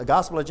the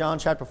Gospel of John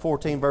chapter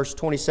 14, verse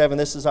 27.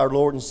 This is our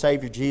Lord and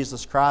Savior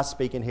Jesus Christ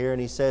speaking here.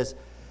 And He says,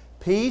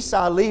 "Peace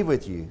I leave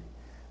with you.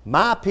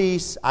 My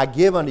peace I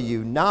give unto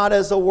you. Not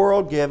as the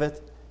world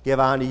giveth, give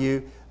I unto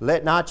you.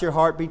 Let not your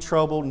heart be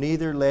troubled,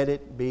 neither let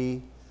it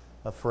be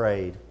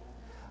afraid."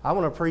 I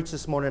want to preach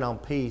this morning on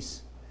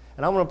peace.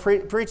 And I want to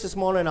preach this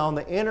morning on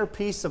the inner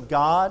peace of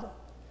God.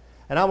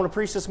 And I want to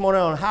preach this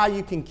morning on how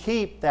you can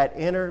keep that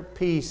inner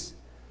peace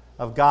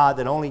of God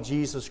that only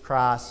Jesus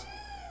Christ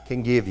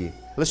can give you.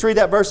 Let's read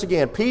that verse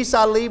again. "Peace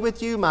I leave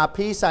with you, my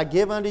peace I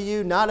give unto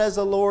you, not as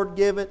the world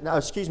giveth,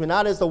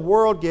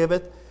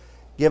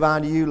 give I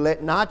unto you.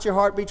 Let not your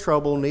heart be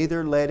troubled,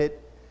 neither let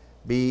it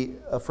be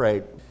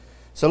afraid."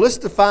 So let's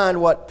define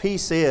what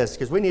peace is,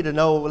 because we need to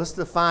know. Let's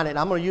define it.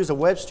 I'm going to use a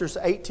Webster's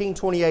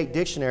 1828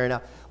 dictionary.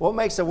 Now, what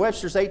makes a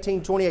Webster's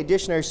 1828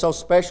 dictionary so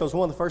special is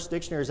one of the first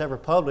dictionaries ever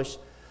published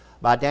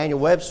by Daniel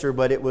Webster,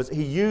 but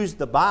he used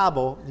the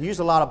Bible. He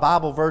used a lot of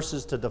Bible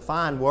verses to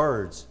define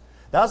words.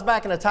 That was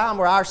back in a time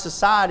where our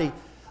society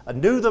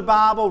knew the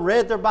Bible,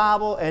 read their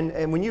Bible,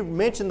 and when you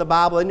mentioned the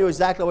Bible, they knew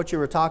exactly what you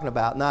were talking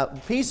about. Now,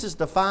 peace is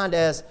defined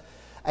as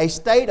a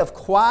state of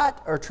quiet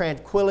or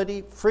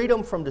tranquility,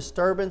 freedom from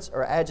disturbance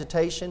or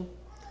agitation,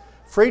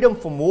 freedom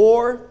from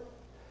war,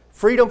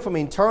 freedom from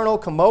internal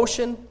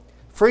commotion,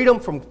 freedom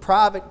from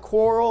private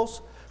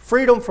quarrels,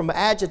 freedom from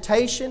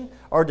agitation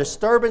or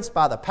disturbance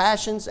by the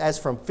passions as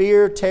from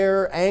fear,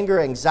 terror,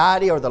 anger,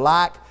 anxiety, or the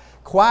like,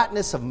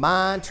 quietness of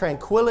mind,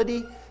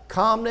 tranquility,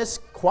 calmness,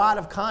 quiet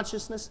of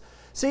consciousness.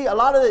 See,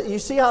 you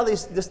see how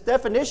this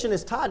definition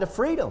is tied to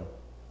freedom.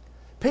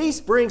 Peace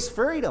brings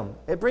freedom.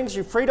 It brings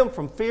you freedom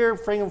from fear,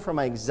 freedom from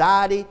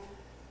anxiety,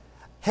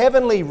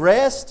 heavenly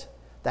rest,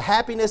 the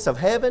happiness of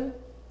heaven.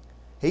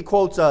 He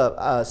quotes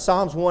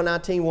Psalms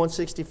 119,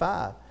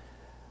 165.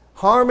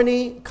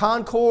 Harmony,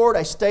 concord,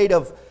 a state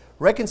of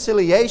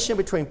reconciliation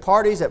between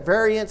parties at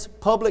variance,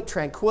 public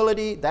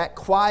tranquility, that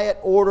quiet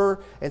order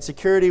and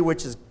security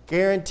which is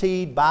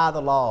guaranteed by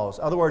the laws.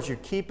 In other words, you're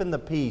keeping the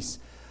peace.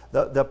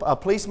 A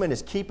policeman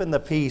is keeping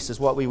the peace, is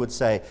what we would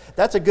say.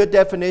 That's a good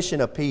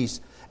definition of peace.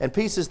 And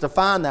peace is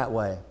defined that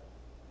way.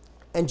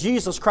 And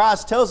Jesus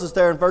Christ tells us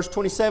there in verse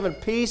 27,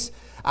 "Peace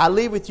I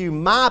leave with you,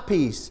 my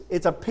peace."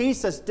 It's a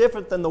peace that's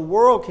different than the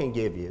world can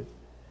give you.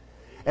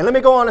 And let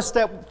me go on a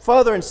step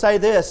further and say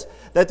this,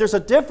 that there's a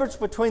difference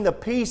between the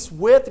peace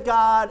with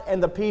God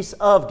and the peace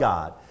of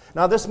God.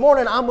 Now this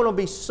morning I'm going to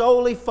be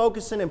solely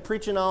focusing and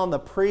preaching on the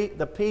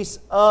peace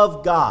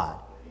of God.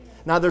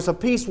 Now there's a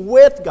peace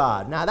with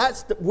God. Now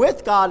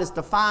with God is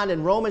defined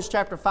in Romans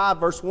chapter 5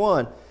 verse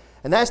 1.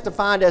 And that's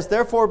defined as,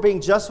 "Therefore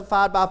being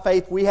justified by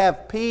faith, we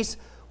have peace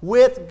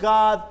with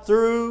God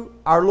through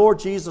our Lord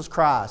Jesus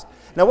Christ."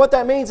 Now what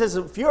that means is,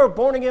 if you're a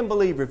born-again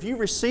believer, if you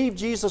receive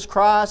Jesus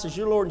Christ as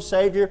your Lord and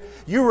Savior,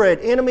 you were at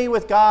enemy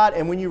with God,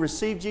 and when you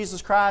receive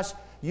Jesus Christ,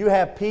 you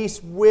have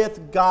peace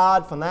with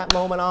God from that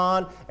moment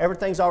on.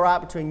 Everything's all right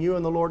between you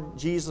and the Lord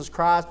Jesus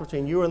Christ,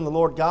 between you and the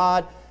Lord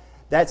God.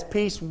 That's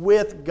peace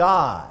with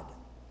God.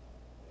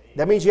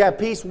 That means you have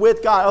peace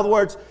with God. In other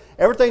words,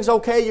 everything's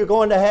okay, you're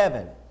going to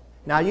heaven.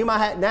 Now you might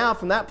have,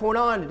 from that point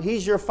on,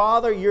 He's your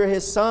Father, you're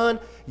His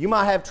Son. You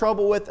might have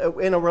trouble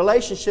in a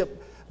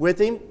relationship with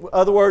Him. In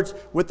other words,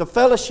 with the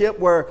fellowship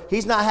where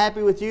He's not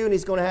happy with you and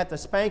He's going to have to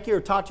spank you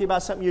or talk to you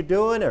about something you're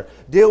doing or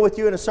deal with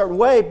you in a certain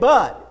way.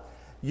 But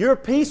your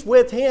peace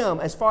with Him,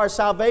 as far as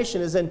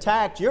salvation is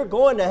intact, you're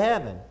going to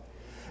heaven.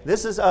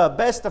 This is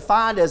best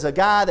defined as a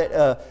guy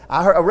that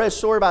I read a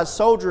story about a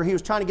soldier. He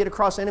was trying to get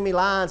across enemy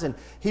lines, and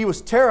he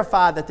was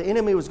terrified that the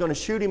enemy was going to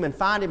shoot him and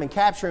find him and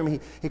capture him.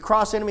 He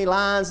crossed enemy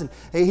lines, and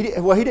he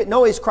didn't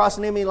know he was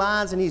crossing enemy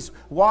lines, and he's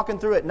walking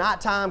through at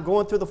nighttime,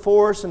 going through the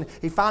forest, and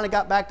he finally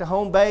got back to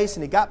home base,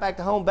 and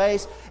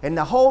and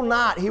the whole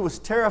night he was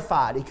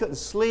terrified. He couldn't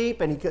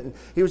sleep, and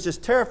he was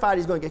just terrified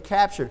he's going to get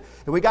captured.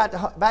 And we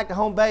got back to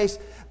home base.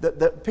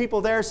 The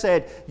people there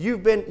said,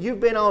 you've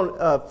been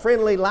on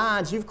friendly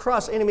lines. You've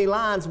crossed enemy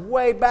lines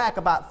way back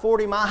about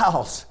 40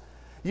 miles.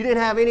 You didn't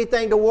have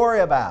anything to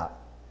worry about.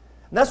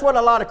 And that's what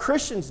a lot of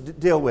Christians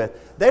deal with.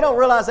 They don't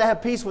realize they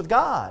have peace with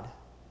God.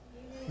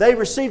 They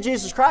receive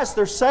Jesus Christ.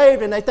 They're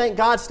saved, and they think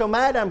God's still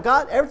mad at them.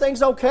 God,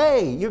 everything's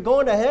okay. You're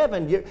going to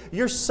heaven.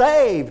 You're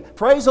saved.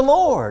 Praise the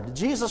Lord.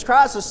 Jesus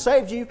Christ has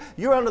saved you.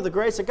 You're under the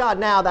grace of God.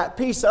 Now, that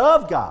peace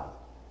of God.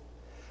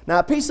 Now,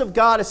 a peace of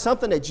God is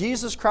something that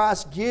Jesus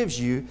Christ gives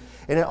you,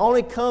 and it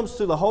only comes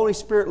through the Holy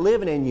Spirit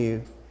living in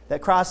you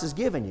that Christ has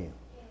given you.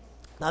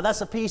 Now,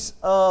 that's a peace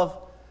of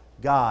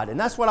God. And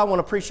that's what I want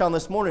to preach on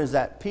this morning, is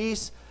that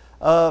peace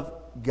of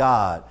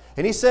God.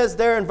 And He says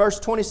there in verse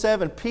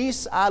 27,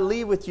 "Peace I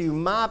leave with you,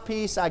 my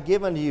peace I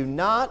give unto you,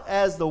 not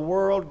as the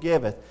world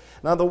giveth."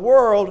 Now, the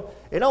world,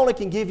 it only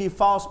can give you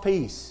false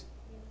peace.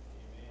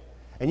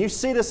 And you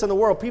see this in the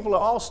world. People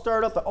are all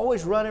stirred up. They're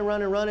always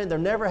running. They're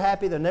never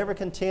happy. They're never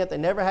content. They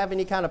never have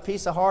any kind of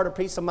peace of heart or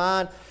peace of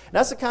mind. And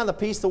that's the kind of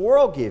peace the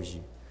world gives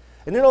you.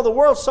 And you know, the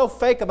world's so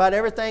fake about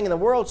everything, and the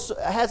world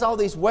has all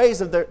these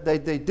ways of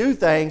they do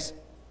things,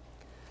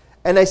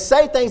 and they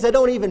say things they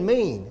don't even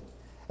mean.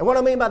 And what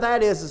I mean by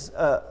that is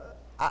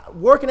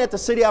working at the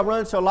city, I run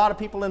into a lot of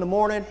people in the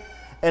morning,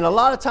 and a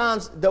lot of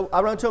times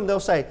I run into them, they'll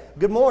say,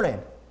 good morning.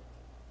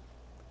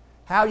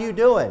 How you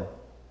doing?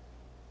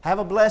 Have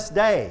a blessed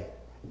day.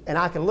 And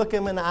I can look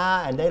them in the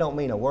eye, and they don't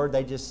mean a word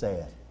they just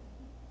said.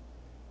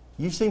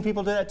 You've seen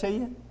people do that to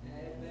you?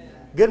 Amen.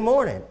 Good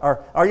morning.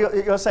 Or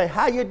you'll say,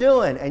 how you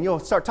doing? And you'll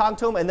start talking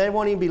to them, and they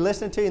won't even be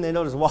listening to you, and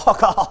they'll just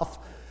walk off.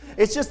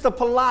 It's just the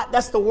polite,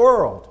 that's the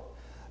world.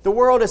 The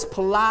world is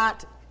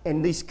polite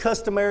in these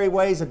customary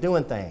ways of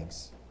doing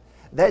things.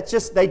 They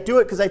do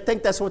it because they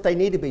think that's what they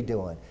need to be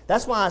doing.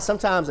 That's why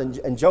sometimes,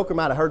 and Joker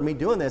might have heard me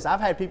doing this, I've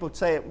had people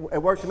say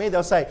at work to me,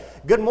 they'll say,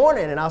 good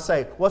morning, and I'll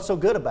say, what's so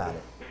good about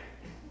it?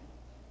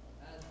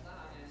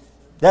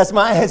 That's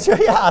my answer.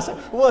 Yeah, I say,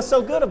 well, what's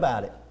so good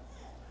about it?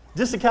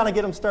 Just to kind of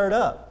get them stirred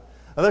up.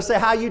 Or they'll say,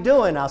 how you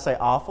doing? And I'll say,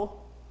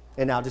 awful,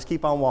 and I'll just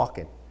keep on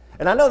walking.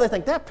 And I know they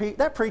think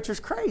that preacher's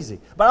crazy,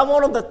 but I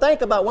want them to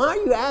think about, why are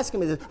you asking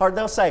me this? Or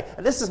they'll say,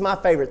 this is my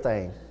favorite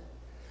thing,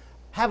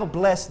 have a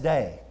blessed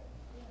day.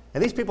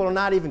 And these people are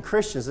not even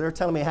Christians. They're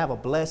telling me have a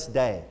blessed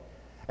day.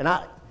 And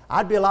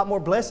I'd be a lot more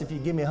blessed if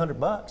you'd give me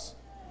 $100.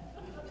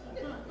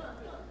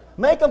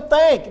 Make them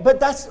think.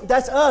 But that's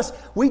us.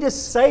 We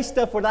just say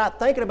stuff without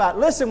thinking about it.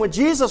 Listen, when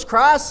Jesus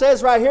Christ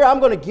says right here, I'm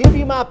going to give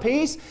you my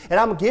peace and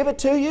I'm going to give it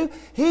to you,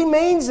 He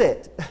means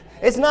it.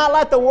 It's not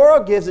like the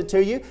world gives it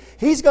to you.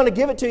 He's going to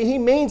give it to you. He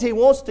means He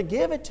wants to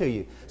give it to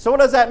you. So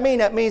what does that mean?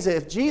 That means that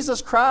if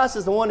Jesus Christ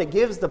is the one that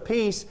gives the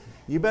peace,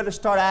 you better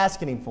start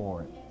asking Him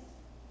for it.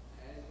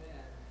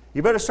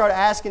 You better start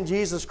asking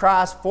Jesus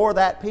Christ for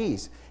that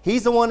peace.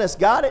 He's the one that's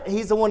got it.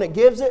 He's the one that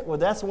gives it. Well,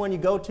 that's the one you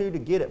go to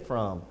get it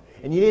from.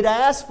 And you need to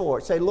ask for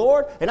it. Say,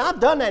 Lord, and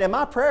I've done that in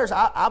my prayers.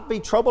 I'll be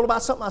troubled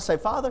about something. I say,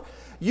 Father,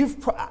 you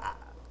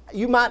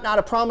might not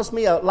have promised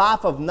me a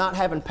life of not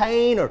having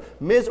pain or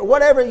misery, or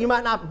whatever you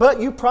might not, but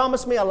you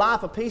promised me a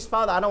life of peace,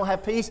 Father. I don't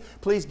have peace.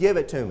 Please give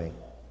it to me.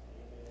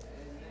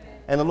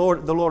 And the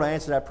Lord will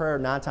answer that prayer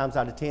 9 times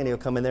out of 10. He'll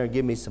come in there and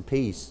give me some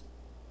peace.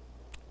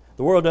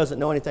 The world doesn't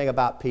know anything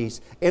about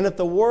peace. And if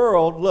the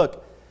world,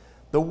 look,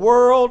 the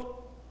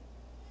world,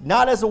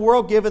 not as the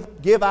world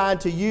give I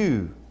unto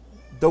you.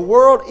 The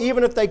world,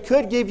 even if they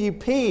could give you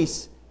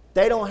peace,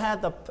 they don't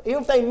have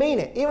even if they mean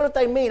it, even if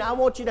they mean, I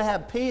want you to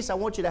have peace, I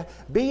want you to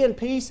be in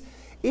peace,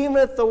 even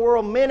if the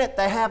world meant it,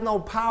 they have no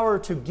power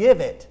to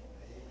give it.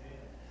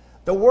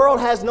 The world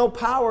has no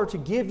power to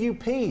give you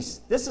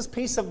peace. This is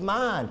peace of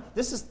mind.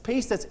 This is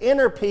peace that's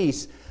inner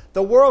peace.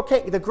 The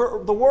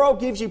world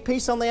gives you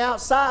peace on the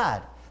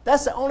outside.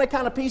 That's the only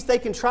kind of peace they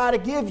can try to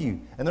give you,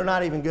 and they're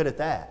not even good at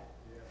that.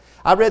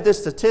 I read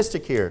this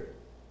statistic here.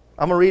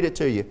 I'm going to read it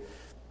to you.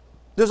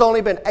 There's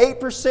only been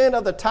 8%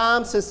 of the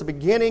time since the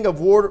beginning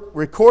of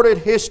recorded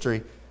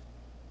history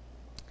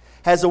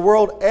has the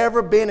world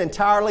ever been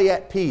entirely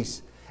at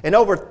peace. In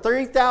over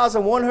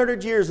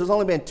 3,100 years, there's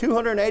only been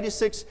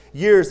 286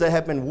 years that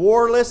have been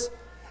warless,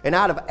 and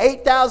out of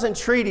 8,000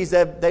 treaties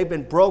they've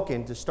been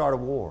broken to start a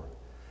war.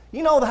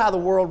 You know how the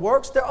world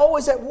works. They're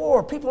always at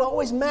war. People are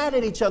always mad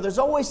at each other. There's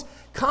always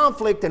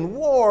conflict and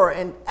war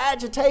and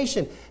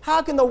agitation.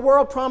 How can the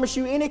world promise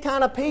you any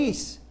kind of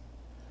peace?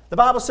 The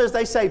Bible says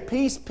they say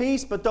peace,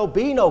 peace, but there'll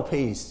be no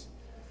peace.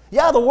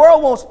 Yeah, the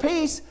world wants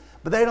peace,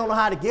 but they don't know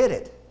how to get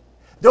it.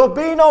 There'll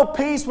be no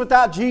peace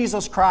without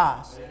Jesus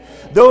Christ.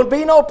 There'll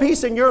be no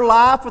peace in your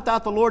life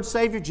without the Lord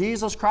Savior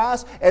Jesus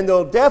Christ. And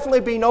there'll definitely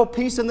be no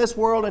peace in this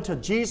world until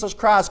Jesus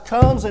Christ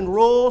comes and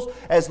rules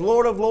as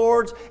Lord of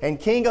Lords and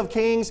King of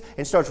Kings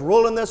and starts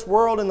ruling this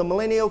world in the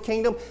millennial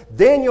kingdom.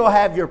 Then you'll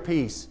have your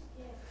peace.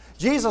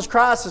 Jesus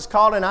Christ is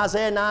called in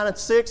Isaiah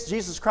 9:6,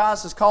 Jesus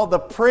Christ is called the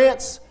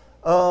Prince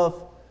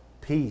of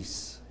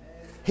Peace.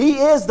 He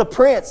is the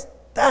Prince.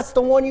 That's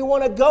the one you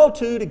want to go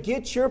to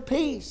get your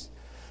peace.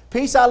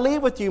 Peace I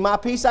leave with you, my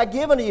peace I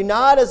give unto you,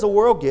 not as the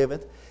world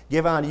giveth,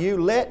 give unto you.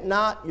 Let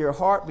not your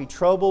heart be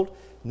troubled,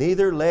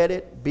 neither let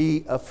it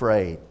be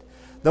afraid.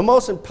 The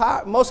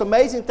most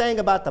amazing thing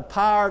about the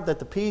power that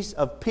the peace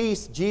of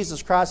peace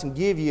Jesus Christ can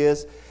give you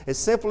is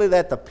simply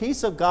that the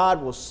peace of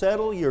God will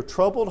settle your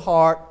troubled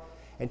heart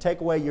and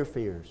take away your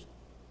fears.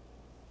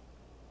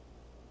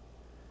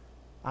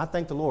 I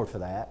thank the Lord for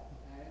that.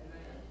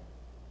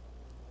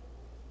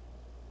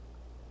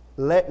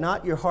 Let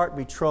not your heart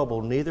be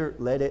troubled, neither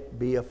let it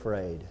be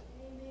afraid.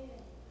 Amen.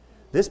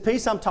 This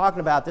peace I'm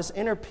talking about, this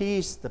inner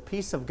peace, the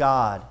peace of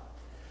God,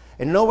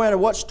 and no matter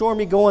what storm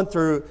you're going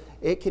through,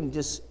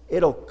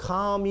 it'll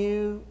calm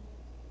you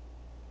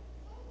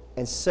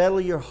and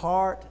settle your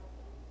heart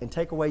and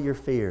take away your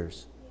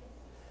fears.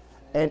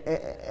 And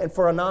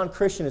for a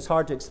non-Christian, it's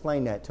hard to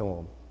explain that to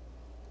them.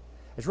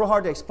 It's real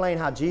hard to explain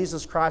how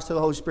Jesus Christ through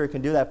the Holy Spirit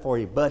can do that for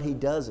you, but He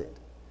does it.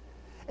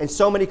 And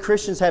so many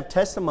Christians have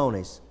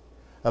testimonies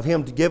of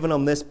Him giving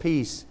them this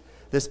peace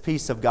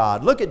of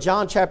God. Look at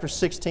John chapter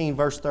 16,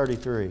 verse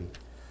 33.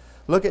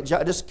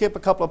 Just skip a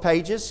couple of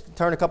pages,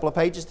 turn a couple of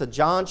pages to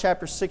John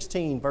chapter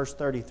 16, verse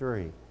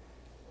 33.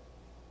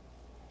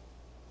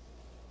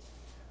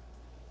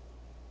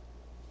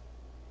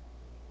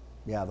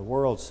 Yeah, the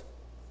world's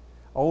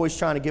always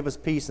trying to give us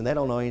peace, and they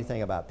don't know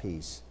anything about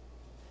peace.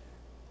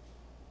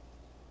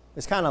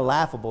 It's kind of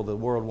laughable the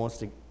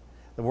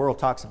world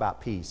talks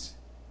about peace.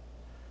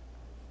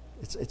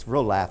 It's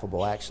real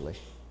laughable, actually.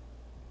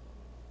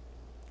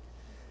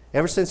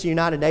 Ever since the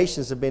United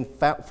Nations have been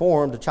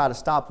formed to try to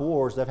stop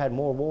wars, they've had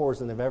more wars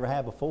than they've ever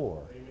had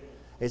before. Amen.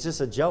 It's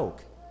just a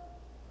joke.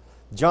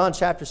 John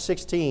chapter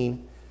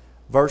 16,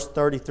 verse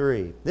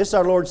 33. This is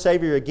our Lord and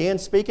Savior again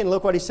speaking.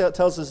 Look what he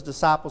tells his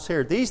disciples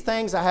here. These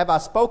things have I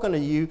spoken to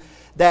you,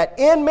 that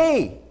in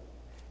me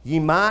ye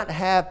might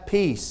have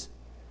peace.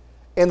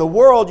 In the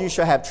world you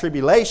shall have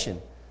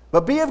tribulation.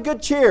 But be of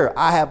good cheer.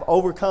 I have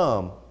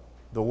overcome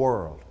the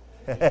world.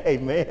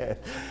 Amen.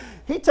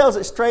 He tells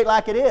it straight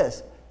like it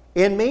is.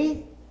 In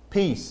me,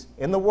 peace.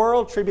 In the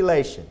world,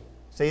 tribulation.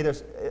 See,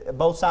 there's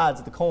both sides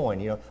of the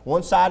coin. You know,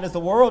 one side is the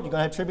world, you're going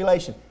to have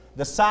tribulation.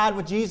 The side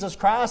with Jesus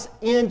Christ,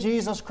 in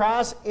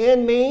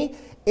me,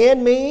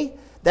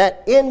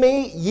 that in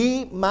me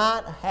ye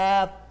might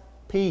have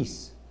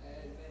peace.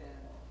 Amen.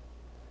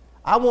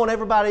 I want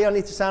everybody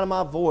underneath the sound of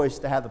my voice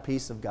to have the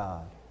peace of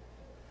God.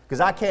 Because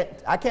I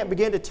can't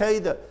begin to tell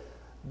you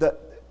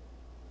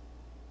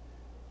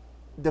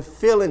the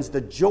feelings,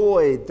 the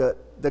joy,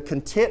 the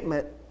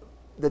contentment,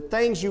 the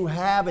things you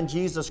have in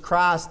Jesus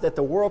Christ that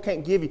the world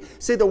can't give you.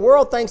 See, the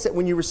world thinks that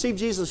when you receive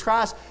Jesus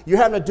Christ, you're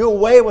having to do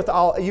away with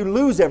you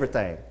lose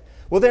everything.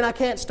 Well, then I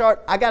got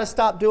to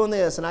stop doing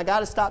this, and I got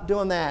to stop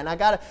doing that, and I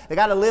got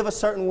to live a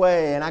certain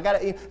way, and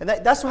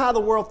that's how the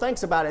world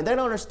thinks about it. And they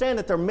don't understand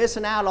that they're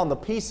missing out on the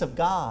peace of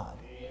God.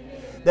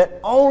 Amen. That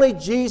only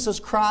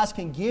Jesus Christ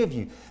can give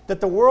you, that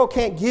the world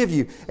can't give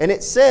you. And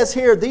it says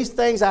here, these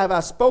things have I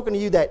spoken to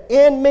you, that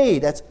in me,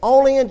 that's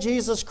only in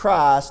Jesus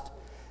Christ,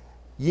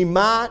 ye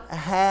might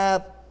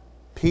have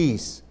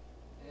peace.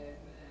 Amen.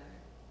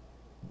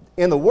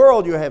 In the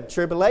world you have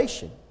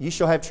tribulation. You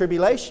shall have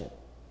tribulation.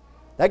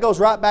 That goes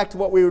right back to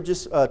what we were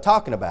just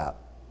talking about.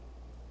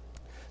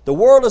 The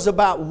world is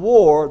about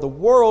war. The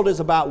world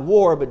is about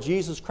war, but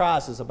Jesus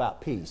Christ is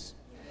about peace.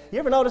 You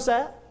ever notice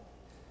that?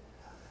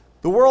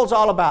 The world's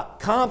all about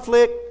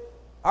conflict,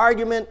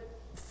 argument,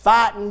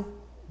 fighting,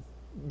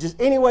 just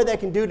any way they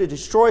can do to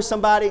destroy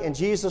somebody. And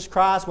Jesus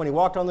Christ, when He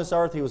walked on this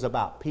earth, He was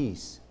about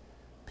peace.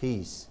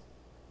 Peace.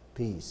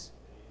 Peace.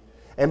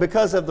 And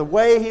because of the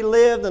way He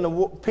lived and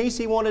the peace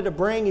He wanted to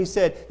bring, He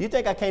said, you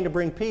think I came to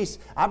bring peace?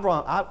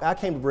 I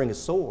came to bring a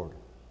sword.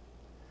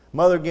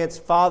 Mother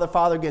against father,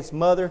 father against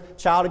mother,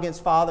 child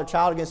against father,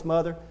 child against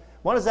mother.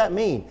 What does that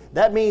mean?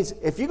 That means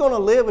if you're going to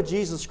live with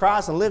Jesus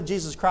Christ and live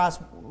Jesus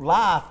Christ's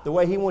life the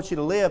way He wants you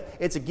to live,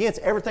 it's against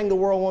everything the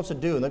world wants to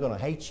do, and they're going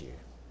to hate you.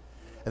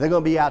 And they're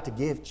going to be out to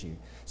get you.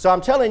 So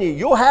I'm telling you,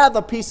 you'll have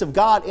the peace of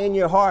God in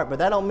your heart, but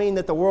that don't mean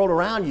that the world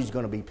around you is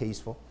going to be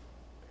peaceful.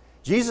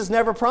 Jesus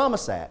never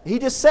promised that. He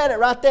just said it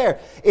right there.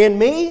 In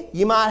me,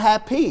 you might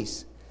have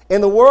peace.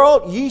 In the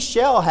world, ye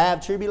shall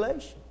have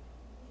tribulation.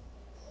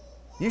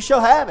 You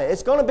shall have it.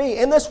 It's going to be.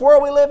 In this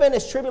world we live in,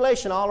 it's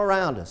tribulation all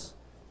around us.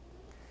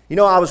 You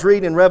know, I was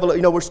reading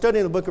we're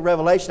studying the book of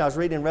Revelation. I was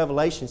reading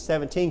Revelation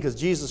 17 because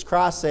Jesus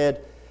Christ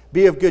said,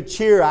 be of good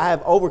cheer, I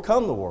have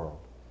overcome the world.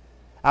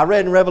 I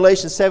read in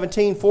Revelation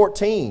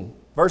 17:14,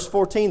 verse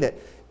 14, that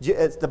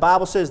the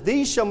Bible says,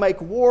 these shall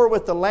make war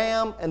with the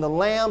Lamb, and the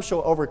Lamb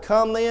shall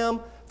overcome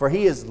them, for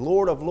He is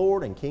Lord of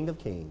lords and King of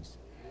kings.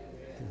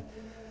 Amen.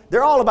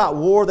 They're all about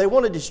war. They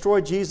want to destroy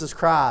Jesus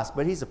Christ,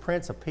 but He's the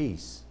Prince of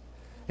Peace.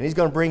 And He's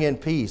going to bring in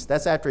peace.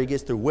 That's after He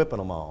gets through whipping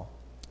them all.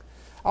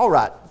 All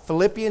right,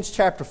 Philippians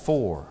chapter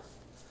 4.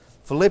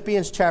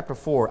 Philippians chapter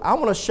 4. I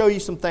want to show you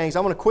some things. I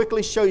want to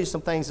quickly show you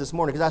some things this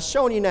morning, because I've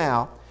shown you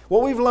now,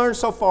 what we've learned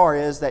so far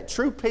is that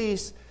true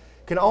peace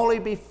can only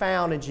be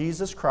found in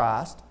Jesus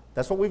Christ.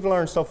 That's what we've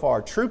learned so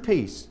far. True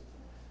peace.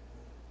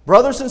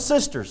 Brothers and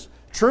sisters,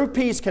 true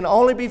peace can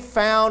only be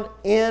found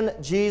in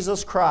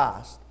Jesus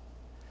Christ.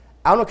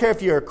 I don't care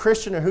if you're a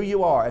Christian or who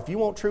you are. If you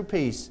want true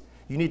peace,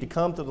 you need to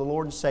come to the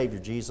Lord and Savior,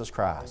 Jesus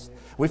Christ.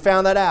 Amen. We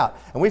found that out.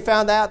 And we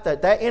found out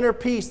that inner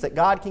peace that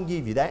God can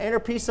give you, that inner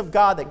peace of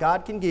God that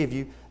God can give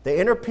you, the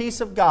inner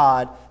peace of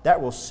God that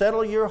will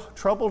settle your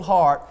troubled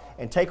heart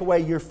and take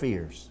away your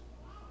fears.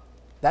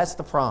 That's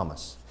the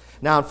promise.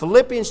 Now in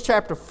Philippians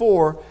chapter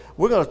 4,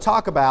 we're going to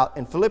talk about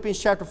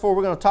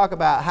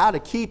how to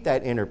keep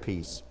that inner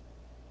peace.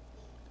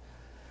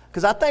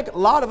 Because I think a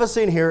lot of us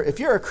in here, if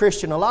you're a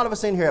Christian, a lot of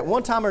us in here at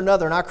one time or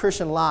another in our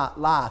Christian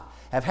life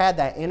have had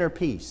that inner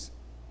peace.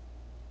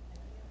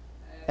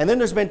 And then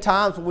there's been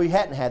times when we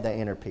hadn't had that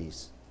inner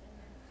peace.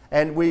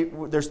 And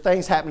there's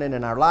things happening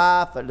in our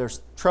life,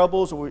 there's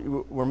troubles,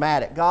 we're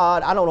mad at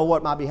God. I don't know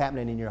what might be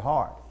happening in your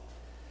heart.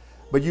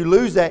 But you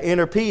lose that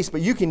inner peace,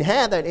 but you can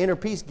have that inner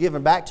peace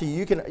given back to you.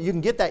 You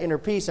can get that inner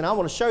peace. And I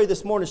want to show you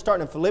this morning,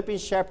 starting in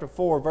Philippians chapter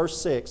 4, verse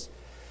 6,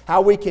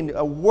 how we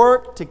can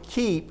work to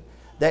keep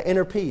that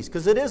inner peace.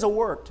 Because it is a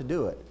work to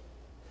do it.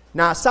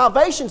 Now,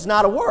 salvation's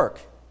not a work.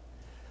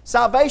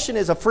 Salvation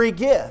is a free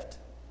gift.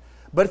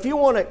 But if you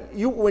want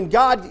to, when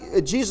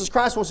Jesus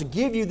Christ wants to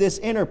give you this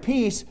inner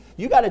peace,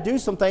 you got to do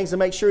some things to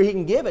make sure He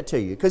can give it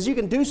to you. Because you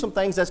can do some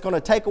things that's going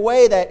to take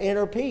away that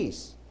inner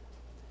peace.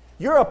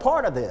 You're a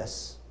part of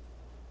this.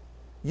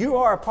 You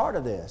are a part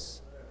of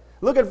this.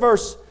 Look at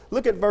verse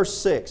Look at verse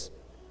 6.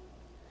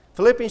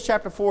 Philippians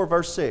chapter 4,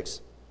 verse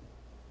 6.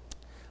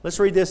 Let's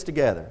read this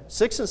together.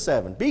 6 and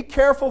 7. Be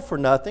careful for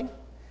nothing,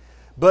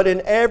 but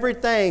in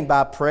everything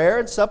by prayer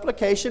and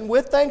supplication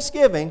with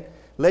thanksgiving,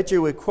 let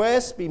your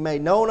requests be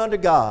made known unto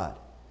God.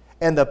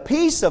 And the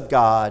peace of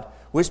God,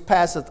 which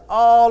passeth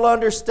all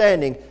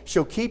understanding,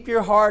 shall keep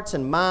your hearts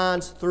and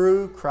minds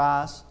through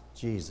Christ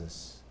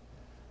Jesus.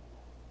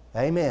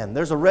 Amen.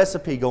 There's a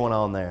recipe going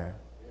on there.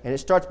 And it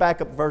starts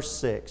back up verse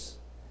 6.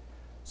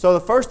 So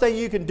the first thing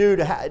you can do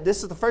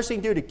this is the first thing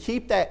you can do to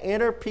keep that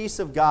inner peace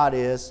of God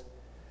is,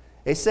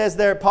 it says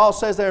there, Paul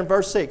says there in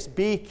verse 6,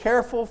 be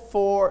careful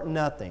for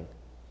nothing.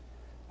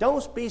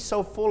 Don't be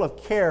so full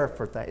of care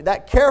for things.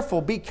 That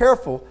careful, be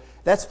careful,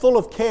 that's full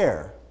of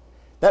care.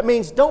 That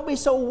means don't be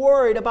so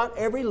worried about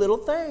every little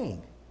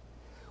thing.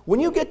 When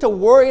you get to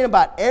worrying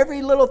about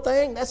every little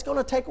thing, that's going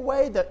to take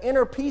away the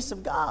inner peace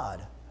of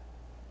God.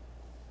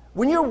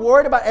 When you're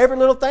worried about every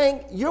little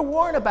thing, you're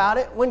worried about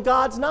it when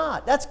God's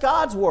not. That's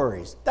God's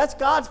worries. That's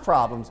God's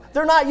problems.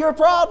 They're not your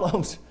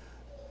problems.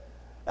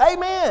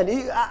 Amen.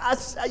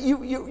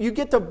 You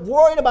get to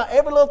worrying about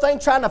every little thing,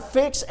 trying to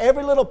fix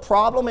every little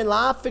problem in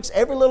life, fix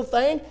every little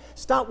thing.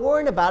 Stop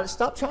worrying about it.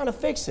 Stop trying to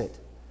fix it.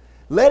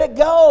 Let it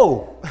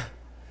go.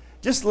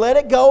 Just let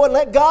it go and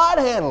let God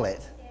handle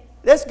it.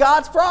 That's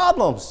God's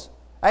problems.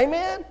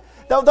 Amen.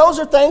 Those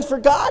are things for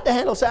God to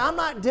handle. Say, I'm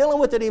not dealing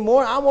with it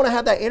anymore. I want to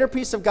have that inner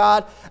peace of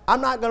God. I'm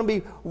not going to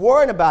be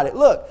worrying about it.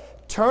 Look,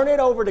 turn it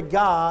over to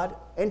God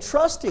and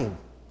trust Him.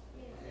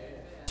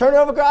 Turn it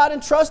over to God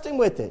and trust Him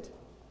with it.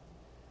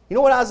 You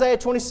know what Isaiah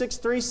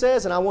 26:3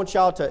 says? And I want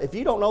y'all to, if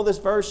you don't know this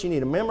verse, you need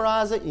to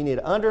memorize it, you need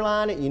to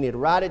underline it, you need to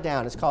write it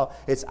down.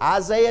 It's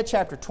Isaiah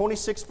chapter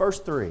 26,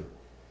 verse 3.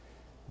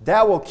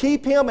 Thou will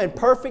keep him in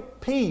perfect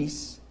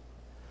peace,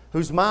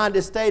 whose mind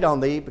is stayed on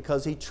thee,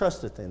 because he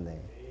trusteth in thee.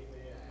 Amen.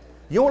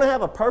 You want to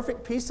have a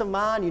perfect peace of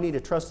mind, you need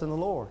to trust in the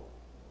Lord.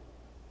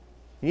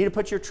 You need to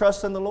put your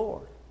trust in the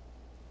Lord.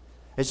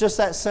 It's just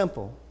that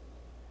simple.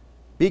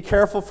 Be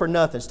careful for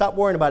nothing. Stop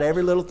worrying about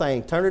every little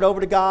thing. Turn it over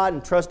to God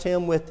and trust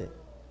Him with it.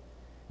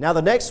 Now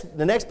the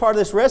next part of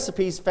this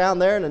recipe is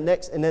found there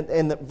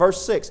in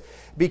verse 6.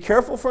 Be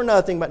careful for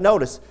nothing, but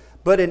notice,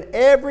 but in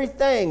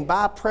everything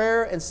by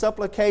prayer and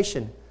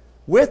supplication,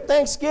 with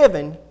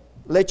thanksgiving,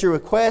 let your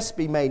requests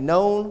be made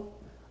known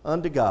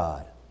unto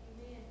God.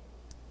 Amen.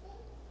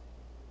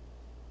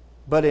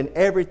 But in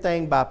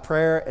everything by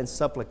prayer and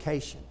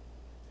supplication.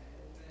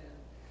 Amen.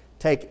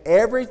 Take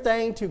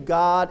everything to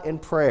God in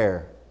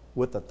prayer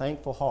with a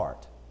thankful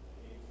heart.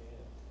 Amen.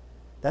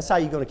 That's how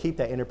you're going to keep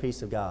that inner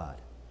peace of God.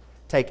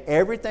 Take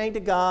everything to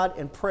God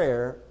in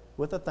prayer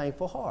with a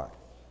thankful heart.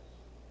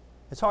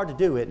 It's hard to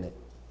do, isn't it?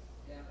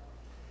 Yeah.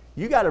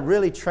 You got to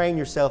really train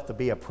yourself to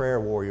be a prayer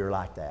warrior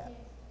like that.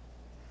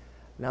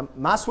 Now,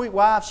 my sweet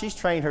wife, she's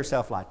trained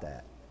herself like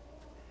that.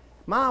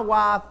 My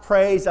wife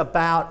prays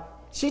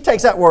about, she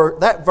takes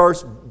that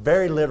verse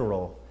very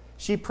literal.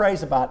 She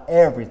prays about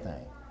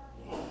everything.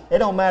 It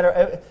don't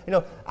matter.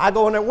 I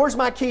go in there, where's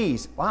my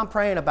keys? Well, I'm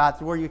praying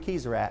about where your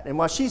keys are at. And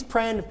while she's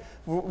praying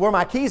where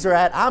my keys are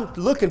at, I'm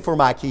looking for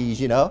my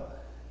keys, And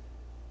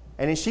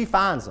then she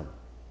finds them.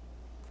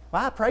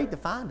 Well, I prayed to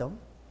find them.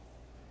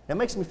 That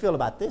makes me feel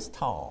about this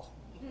tall.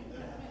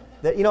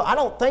 That, I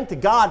don't think to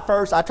God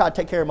first. I try to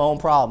take care of my own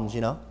problems,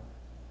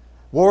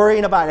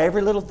 Worrying about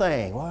every little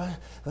thing. Well,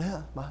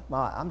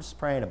 I'm just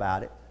praying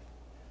about it.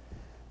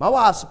 My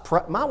wife,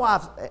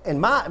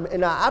 and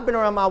I've been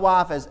around my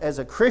wife as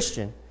a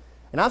Christian,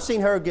 and I've seen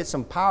her get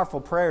some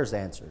powerful prayers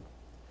answered.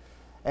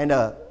 And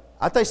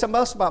I'll tell you something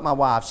else about my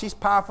wife. She's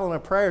powerful in her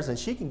prayers, and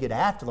she can get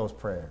after those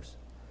prayers.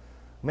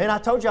 Man, I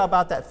told y'all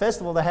about that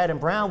festival they had in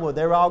Brownwood.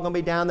 They were all going to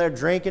be down there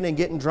drinking and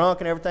getting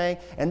drunk and everything.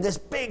 And this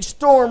big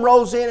storm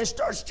rolls in and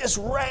starts just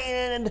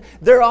raining. And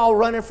they're all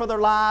running for their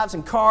lives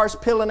and cars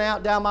peeling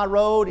out down my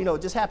road.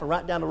 It just happened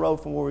right down the road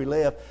from where we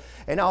live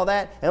and all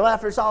that. And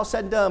after it's all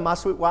said and done, my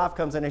sweet wife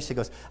comes in and she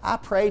goes, I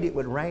prayed it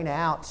would rain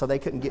out so they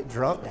couldn't get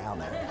drunk down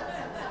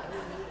there.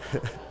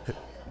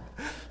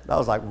 I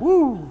was like,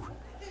 woo.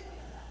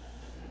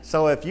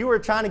 So if you were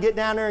trying to get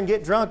down there and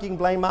get drunk, you can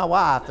blame my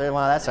wife. Well,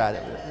 that's all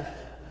right.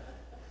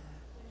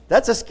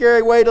 That's a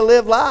scary way to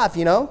live life,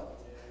 Yeah,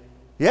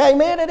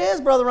 amen, it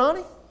is, Brother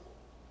Ronnie.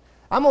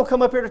 I'm going to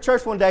come up here to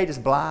church one day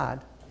just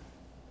blind.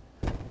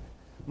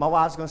 My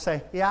wife's going to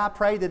say, yeah, I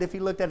prayed that if he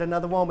looked at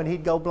another woman,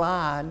 he'd go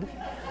blind.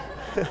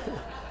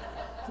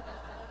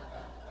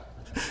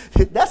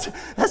 That's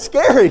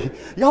scary.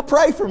 Y'all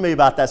pray for me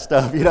about that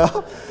stuff,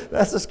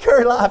 That's a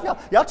scary life.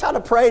 Y'all try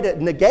to pray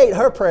to negate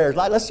her prayers.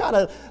 Like, let's try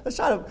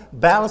to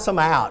balance them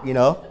out,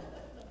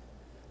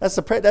 That's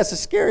a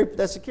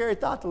scary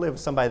thought to live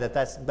with somebody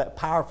that's that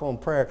powerful in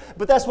prayer.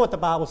 But that's what the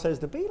Bible says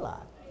to be like.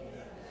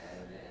 Amen.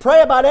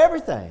 Pray about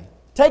everything.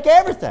 Take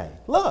everything.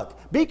 Look,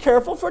 be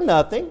careful for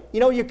nothing.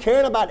 You're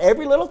caring about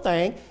every little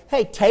thing.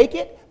 Hey, take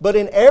it, but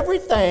in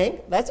everything,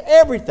 that's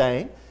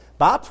everything,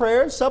 by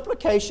prayer and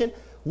supplication,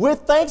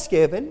 with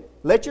thanksgiving,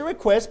 let your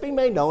requests be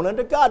made known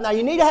unto God. Now,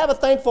 you need to have a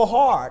thankful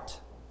heart.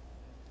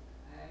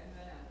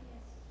 Amen.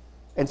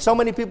 And so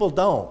many people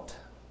don't.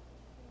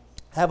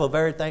 Have a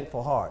very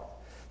thankful heart.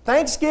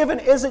 Thanksgiving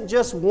isn't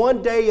just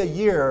one day a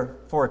year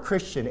for a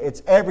Christian.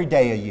 It's every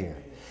day a year.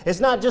 It's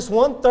not just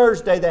one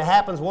Thursday that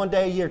happens one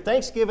day a year.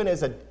 Thanksgiving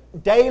is a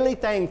daily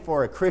thing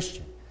for a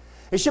Christian.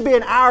 It should be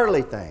an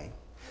hourly thing.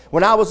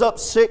 When I was up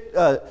sick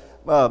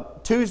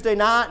Tuesday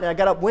night and I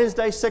got up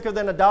Wednesday sicker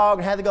than a dog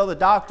and had to go to the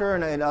doctor,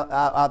 and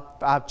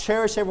I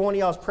cherish every one of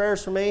y'all's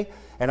prayers for me,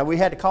 and we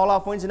had to call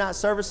off Wednesday night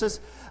services.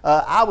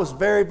 I was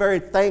very, very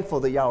thankful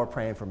that y'all were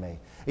praying for me.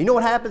 You know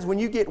what happens when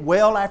you get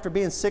well after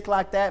being sick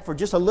like that? For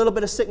just a little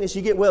bit of sickness,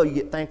 you get well, you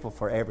get thankful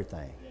for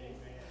everything. Amen.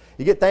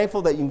 You get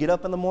thankful that you can get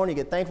up in the morning,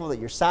 you get thankful that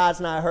your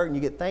side's not hurting, you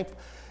get thankful.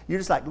 You're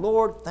just like,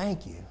 Lord,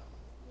 thank you.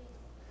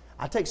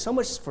 I take so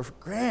much for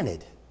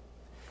granted.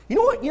 You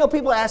know what? You know,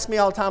 people ask me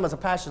all the time as a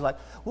pastor, like,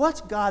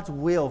 what's God's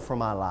will for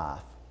my life?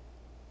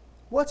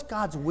 What's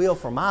God's will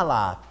for my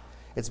life?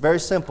 It's very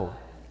simple.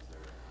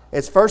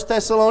 It's 1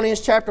 Thessalonians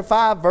chapter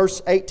 5,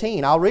 verse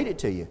 18. I'll read it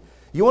to you.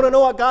 You want to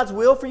know what God's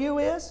will for you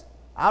is?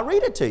 I'll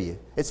read it to you.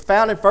 It's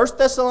found in 1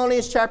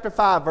 Thessalonians chapter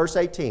 5, verse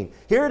 18.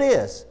 Here it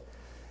is.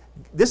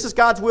 This is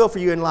God's will for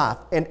you in life.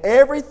 In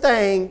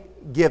everything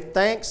give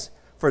thanks,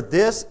 for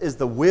this is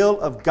the will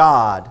of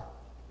God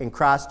in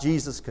Christ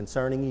Jesus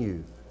concerning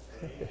you.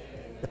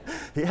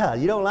 Yeah,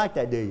 you don't like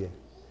that, do you?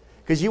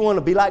 Because you want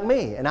to be like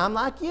me, and I'm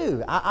like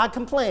you. I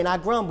complain, I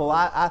grumble,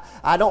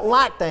 I don't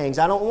like things.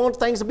 I don't want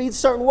things to be a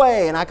certain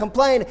way, and I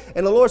complain.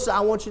 And the Lord said,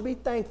 I want you to be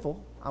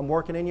thankful. I'm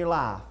working in your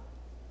life.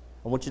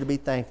 I want you to be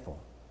thankful.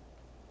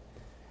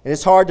 And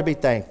it's hard to be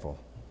thankful.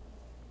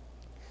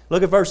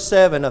 Look at verse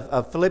 7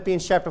 of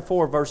Philippians chapter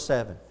 4, verse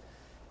 7.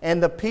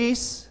 And the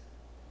peace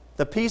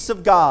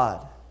of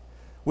God,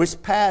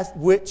 which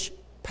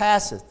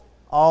passeth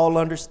all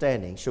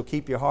understanding, shall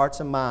keep your hearts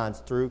and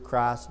minds through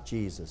Christ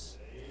Jesus.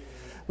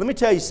 Let me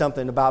tell you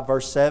something about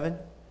verse 7.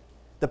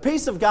 The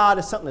peace of God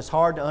is something that's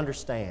hard to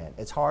understand.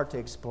 It's hard to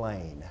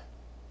explain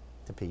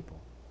to people.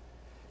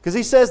 Because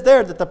he says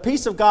there that the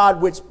peace of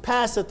God which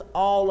passeth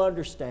all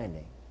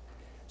understanding.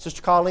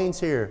 Sister Colleen's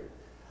here.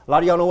 A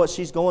lot of y'all know what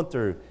she's going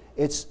through.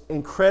 It's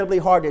incredibly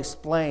hard to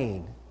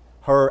explain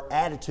her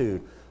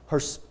attitude, her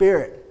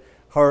spirit,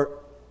 her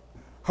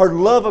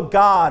love of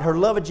God, her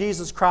love of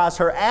Jesus Christ,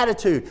 her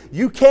attitude.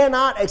 You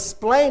cannot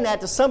explain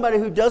that to somebody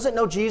who doesn't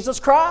know Jesus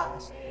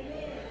Christ.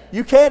 Amen.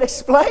 You can't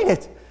explain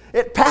it.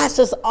 It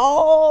passes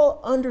all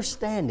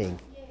understanding.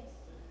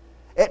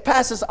 It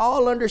passes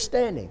all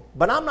understanding.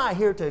 But I'm not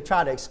here to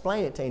try to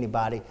explain it to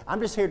anybody.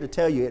 I'm just here to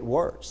tell you it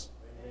works.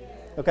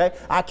 Okay?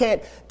 I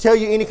can't tell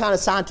you any kind of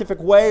scientific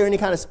way or any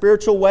kind of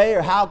spiritual way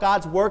or how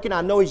God's working. I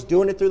know He's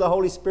doing it through the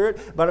Holy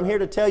Spirit, but I'm here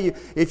to tell you,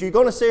 if you're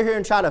going to sit here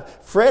and try to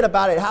fret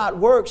about it, how it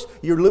works,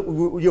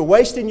 you're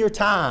wasting your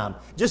time.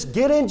 Just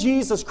get in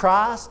Jesus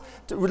Christ.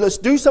 Let's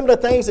do some of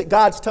the things that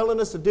God's telling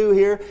us to do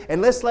here, and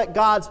let's let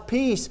God's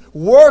peace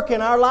work in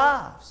our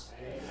lives.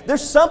 Amen.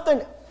 There's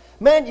something,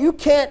 man, you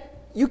can't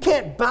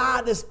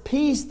buy this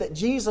peace that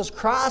Jesus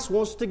Christ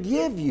wants to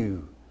give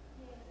you.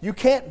 You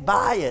can't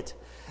buy it.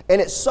 And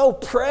it's so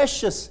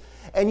precious.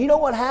 And you know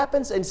what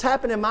happens? And it's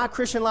happened in my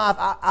Christian life.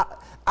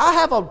 I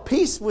have a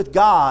peace with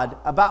God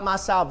about my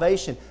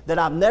salvation that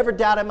I've never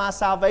doubted my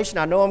salvation.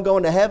 I know I'm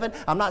going to heaven.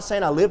 I'm not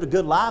saying I lived a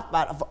good life,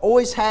 but I've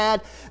always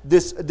had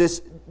this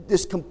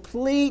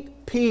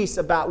complete peace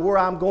about where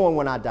I'm going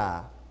when I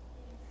die.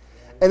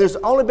 And there's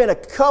only been a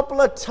couple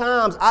of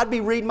times I'd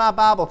be reading my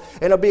Bible,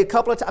 and it'll be a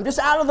couple of times, just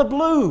out of the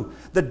blue,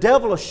 the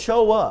devil will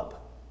show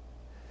up.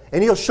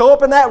 And he'll show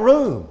up in that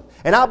room.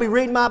 And I'll be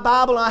reading my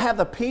Bible, and I have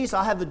the peace,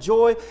 I have the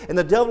joy, and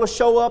the devil will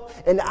show up,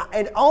 and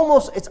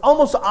it's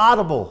almost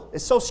audible.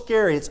 It's so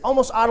scary. It's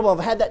almost audible. I've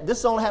had that. This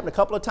has only happened a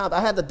couple of times.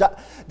 I had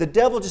the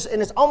devil just,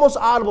 and it's almost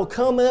audible,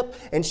 come up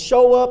and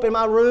show up in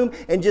my room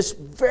and just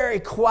very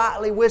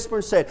quietly whisper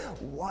and say,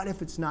 "What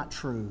if it's not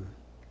true?"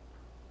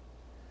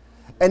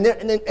 And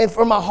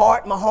for my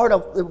heart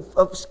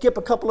will skip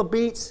a couple of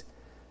beats,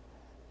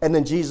 and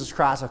then Jesus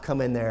Christ will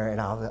come in there,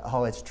 and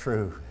oh, it's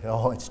true.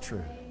 Oh, it's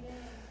true.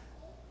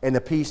 And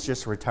the peace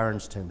just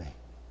returns to me.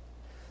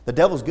 The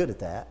devil's good at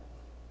that.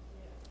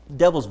 The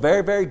devil's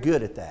very, very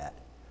good at that.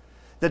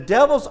 The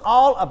devil's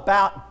all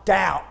about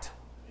doubt.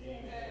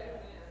 Amen.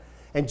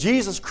 And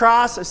Jesus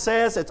Christ, it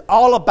says, it's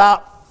all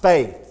about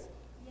faith.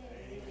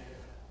 Amen.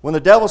 When the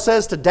devil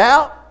says to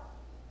doubt,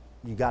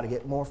 you got to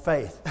get more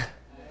faith.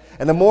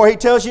 And the more he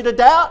tells you to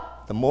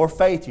doubt, the more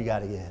faith you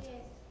got to get.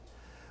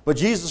 But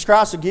Jesus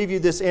Christ will give you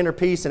this inner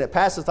peace, and it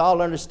passeth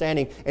all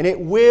understanding, and it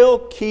will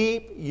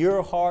keep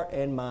your heart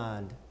and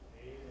mind.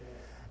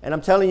 And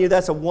I'm telling you,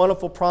 that's a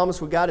wonderful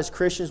promise we got as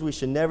Christians. We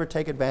should never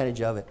take advantage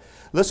of it.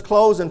 Let's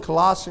close in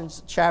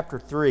Colossians chapter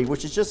 3,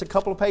 which is just a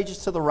couple of pages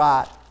to the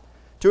right.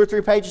 2 or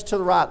 3 pages to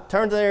the right.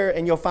 Turn there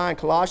and you'll find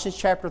Colossians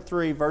chapter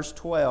 3, verse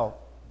 12.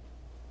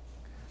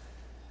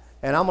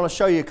 And I'm going to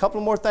show you a couple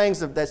more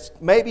things that's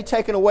maybe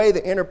taking away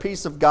the inner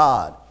peace of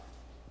God.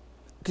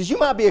 Because you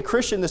might be a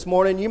Christian this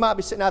morning. You might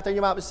be sitting out there.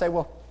 You might be saying,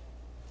 well,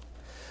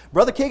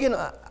 Brother Keegan,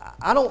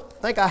 I don't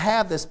think I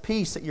have this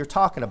peace that you're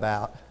talking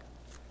about.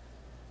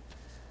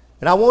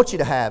 And I want you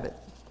to have it.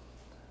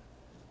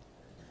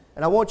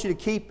 And I want you to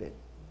keep it.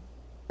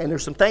 and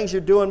there's some things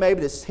you're doing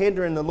maybe that's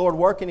hindering the Lord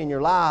working in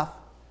your life.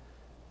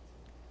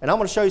 And I'm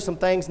going to show you some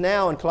things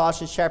now in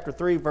Colossians chapter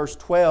 3, verse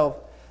 12,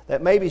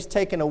 that maybe is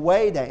taking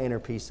away that inner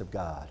peace of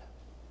God.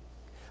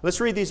 Let's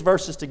read these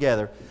verses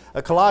together.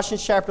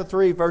 Colossians chapter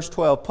 3, verse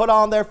 12. Put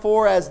on,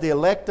 therefore, as the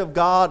elect of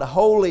God,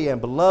 holy and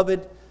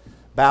beloved,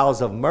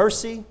 bowels of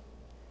mercy,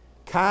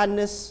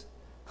 kindness,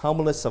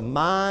 humbleness of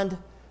mind,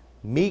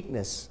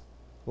 meekness,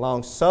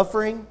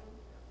 long-suffering,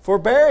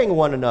 forbearing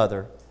one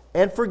another,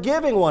 and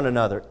forgiving one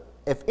another.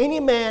 If any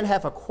man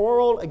have a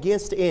quarrel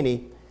against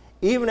any,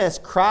 even as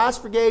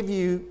Christ forgave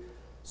you,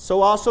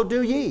 so also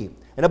do ye.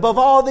 And above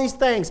all these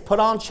things, put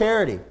on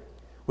charity,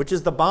 which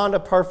is the bond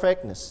of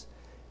perfectness.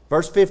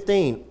 Verse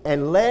 15,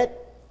 and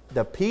let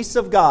the peace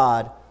of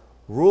God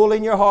rule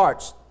in your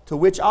hearts, to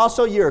which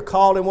also ye are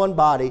called in one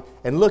body.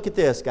 And look at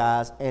this,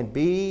 guys, and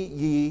be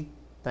ye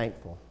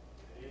thankful.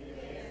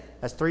 Amen.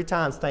 That's 3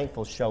 times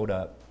thankful showed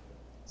up.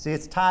 See,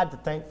 it's tied to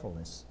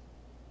thankfulness.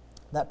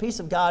 That peace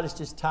of God is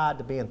just tied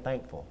to being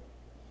thankful.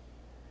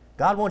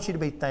 God wants you to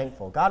be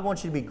thankful. God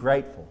wants you to be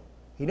grateful.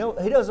 He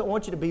doesn't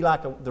want you to be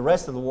like the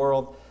rest of the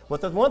world.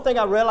 But the one thing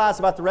I realize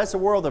about the rest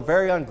of the world, they're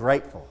very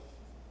ungrateful.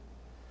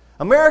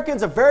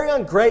 Americans are very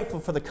ungrateful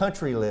for the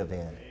country we live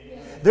in.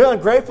 They're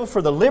ungrateful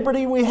for the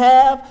liberty we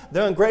have.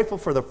 They're ungrateful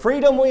for the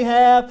freedom we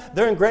have.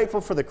 They're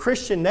ungrateful for the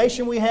Christian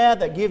nation we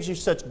have that gives you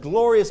such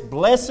glorious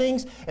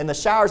blessings and the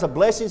showers of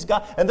blessings,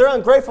 God. And they're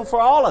ungrateful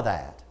for all of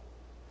that.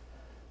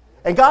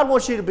 And God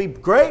wants you to be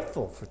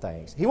grateful for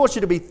things. He wants you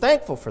to be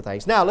thankful for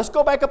things. Now, let's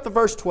go back up to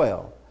verse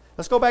 12.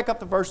 Let's go back up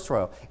to verse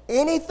 12.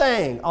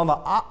 Anything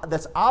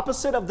that's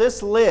opposite of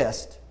this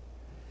list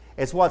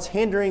is what's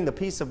hindering the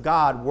peace of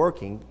God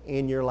working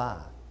in your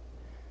life.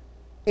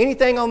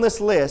 Anything on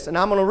this list, and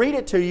I'm going to read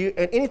it to you,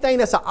 and anything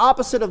that's the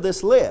opposite of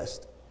this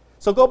list.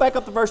 So go back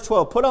up to verse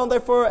 12. Put on,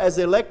 therefore, as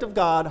the elect of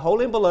God,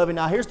 holy and beloved.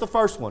 Now, here's the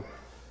first one.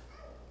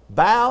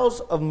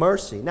 Bowels of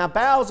mercy. Now,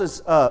 bowels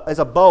is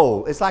a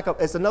bowl.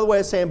 It's another way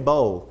of saying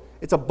bowl.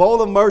 It's a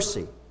bowl of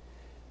mercy.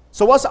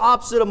 So what's the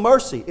opposite of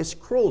mercy? It's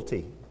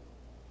cruelty.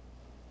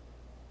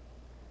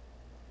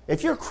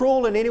 If you're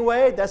cruel in any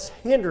way, that's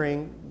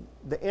hindering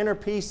the inner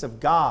peace of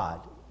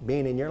God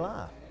being in your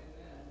life.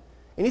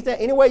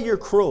 Any way you're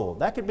cruel,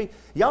 that could be,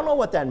 y'all know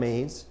what that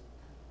means.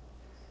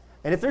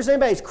 And if there's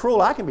anybody who's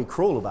cruel, I can be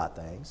cruel about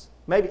things.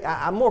 Maybe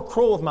I'm more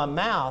cruel with my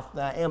mouth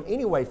than I am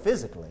anyway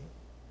physically.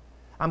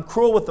 I'm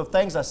cruel with the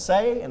things I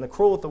say and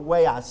cruel with the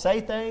way I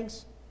say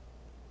things.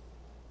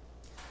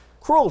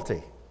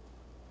 Cruelty.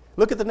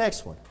 Look at the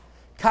next one.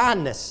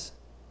 Kindness.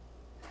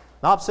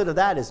 The opposite of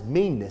that is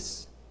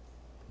meanness.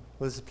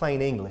 Well, this is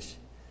plain English.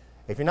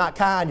 If you're not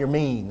kind, you're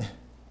mean.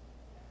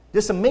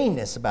 Just some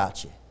meanness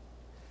about you.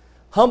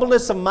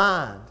 Humbleness of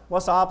mind.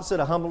 What's the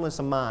opposite of humbleness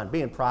of mind?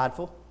 Being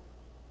prideful.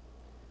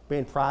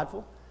 Being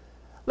prideful.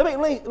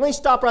 Let me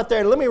stop right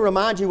there and let me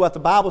remind you what the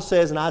Bible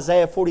says in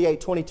Isaiah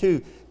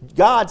 48:22.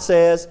 God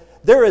says,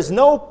 there is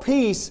no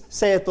peace,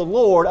 saith the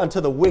Lord,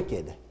 unto the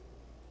wicked.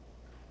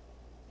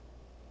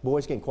 Boy,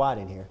 it's getting quiet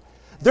in here.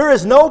 There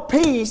is no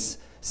peace,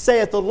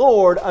 saith the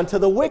Lord, unto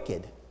the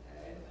wicked.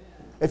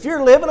 If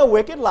you're living a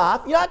wicked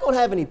life, you're not going to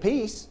have any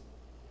peace.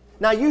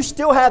 Now, you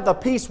still have the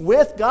peace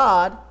with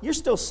God. You're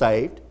still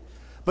saved.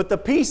 But the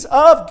peace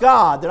of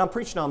God that I'm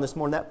preaching on this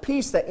morning, that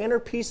peace, that inner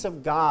peace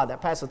of God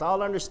that passeth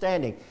all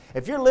understanding,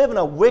 if you're living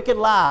a wicked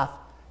life,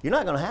 you're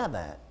not going to have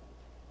that.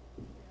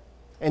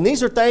 And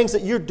these are things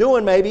that you're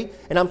doing maybe,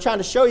 and I'm trying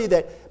to show you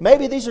that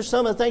maybe these are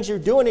some of the things you're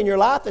doing in your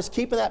life that's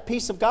keeping that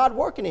peace of God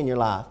working in your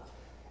life.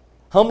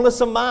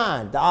 Humbleness of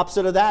mind. The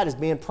opposite of that is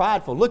being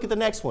prideful. Look at the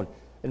next one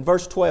in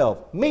verse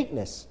 12.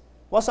 Meekness.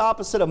 What's the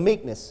opposite of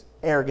meekness?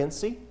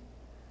 Arrogancy.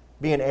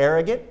 Being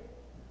arrogant.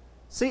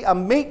 See, a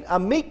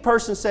meek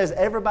person says,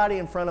 everybody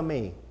in front of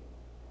me.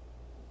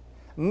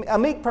 A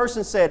meek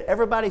person said,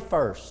 everybody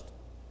first.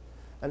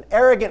 An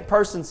arrogant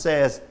person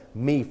says,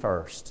 me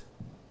first.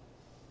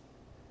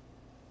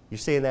 You're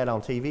seeing that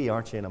on TV,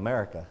 aren't you, in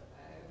America?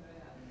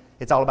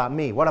 It's all about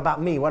me. What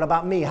about me? What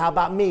about me? How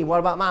about me?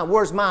 What about mine?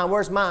 Where's mine?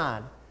 Where's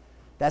mine?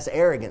 That's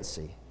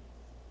arrogancy.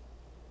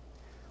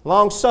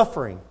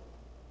 Long-suffering.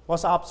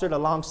 What's the opposite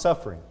of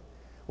long-suffering?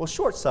 Well,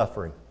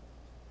 short-suffering.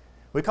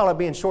 We call it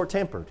being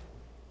short-tempered.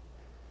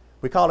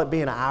 We call it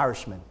being an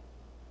Irishman.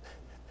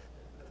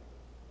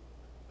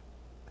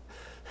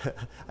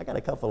 I got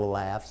a couple of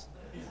laughs.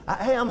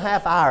 Hey, I'm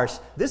half Irish.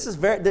 This is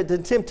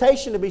the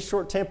temptation to be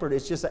short-tempered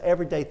is just an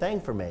everyday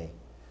thing for me.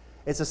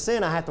 It's a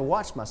sin I have to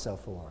watch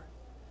myself for.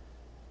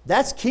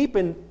 That's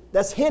hindering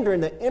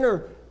the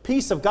inner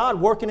peace of God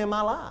working in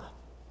my life.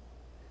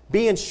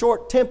 Being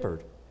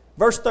short-tempered.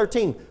 Verse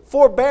 13,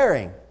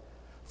 forbearing.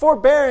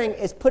 Forbearing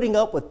is putting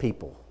up with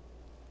people.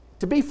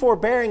 To be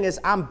forbearing is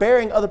I'm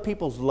bearing other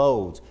people's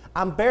loads.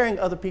 I'm bearing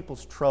other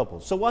people's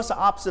troubles. So what's the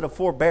opposite of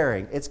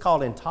forbearing? It's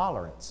called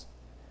intolerance.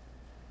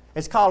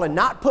 It's called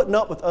not putting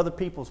up with other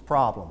people's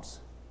problems.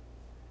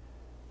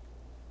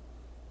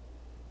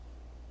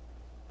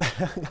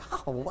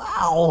 Oh,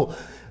 wow.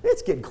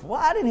 It's getting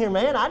quiet in here,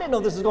 man. I didn't know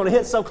this was going to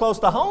hit so close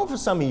to home for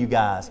some of you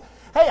guys.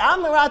 Hey,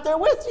 I'm right there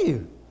with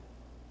you.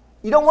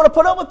 You don't want to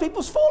put up with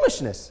people's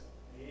foolishness.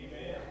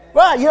 Amen.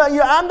 Right,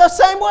 I'm the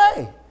same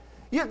way.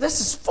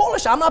 This is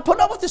foolish. I'm not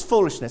putting up with this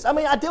foolishness. I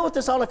mean, I deal with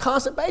this on a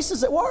constant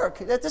basis at work.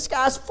 That this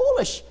guy's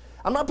foolish.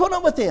 I'm not putting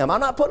up with him. I'm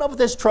not putting up with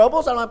his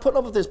troubles. I'm not putting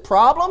up with his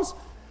problems.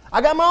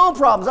 I got my own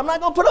problems. I'm not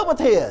going to put up with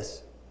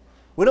his.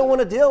 We don't want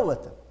to deal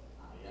with them.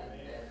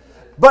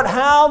 But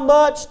how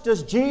much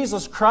does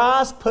Jesus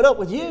Christ put up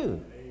with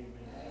you?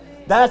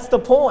 That's the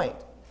point.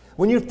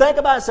 When you think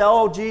about it, say,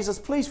 oh, Jesus,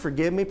 please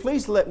forgive me.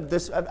 Please let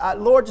this,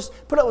 Lord, just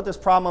put up with this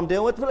problem I'm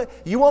dealing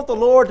with. You want the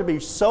Lord to be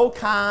so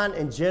kind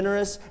and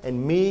generous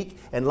and meek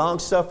and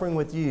long-suffering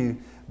with you,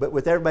 but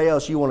with everybody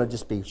else, you want to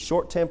just be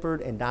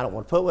short-tempered and I don't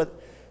want to put with.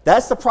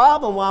 That's the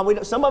problem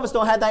why some of us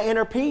don't have that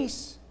inner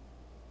peace.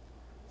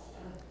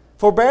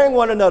 Forbearing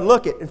one another,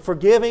 look at, and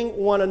forgiving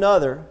one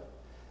another.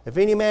 If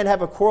any man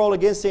have a quarrel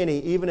against any,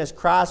 even as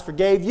Christ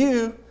forgave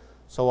you,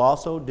 so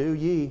also do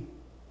ye.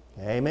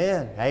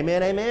 Amen.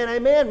 Amen, amen,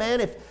 amen, man.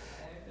 If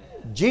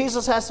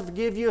Jesus has to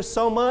forgive you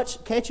so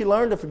much, can't you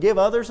learn to forgive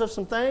others of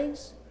some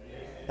things?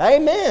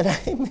 Amen.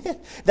 Amen.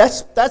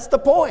 That's the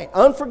point.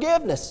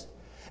 Unforgiveness.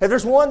 If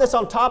there's one that's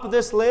on top of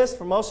this list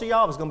for most of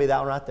y'all, it's going to be that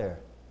one right there.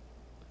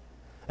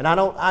 And I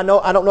don't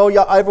know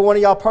y'all, every one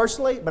of y'all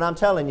personally, but I'm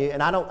telling you,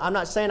 and I'm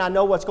not saying I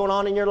know what's going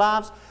on in your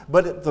lives,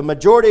 but the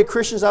majority of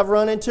Christians I've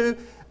run into,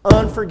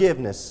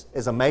 unforgiveness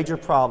is a major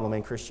problem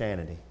in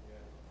Christianity.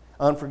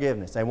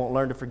 Unforgiveness. They won't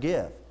learn to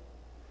forgive.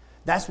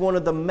 That's one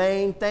of the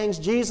main things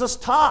Jesus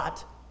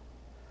taught.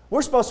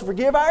 We're supposed to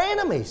forgive our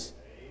enemies.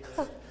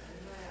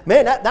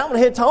 Man, that one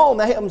hits home.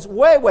 That hits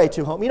way, way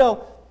too home. You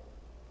know,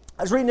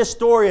 I was reading this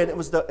story, and it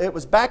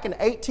was back in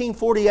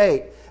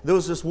 1848. There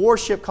was this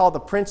warship called the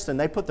Princeton.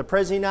 They put the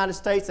President of the United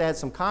States, they had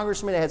some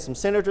congressmen, they had some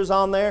senators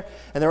on there,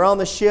 and they were on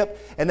the ship,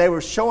 and they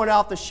were showing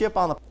off the ship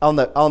on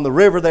the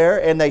river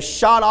there, and they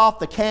shot off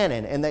the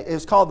cannon, and it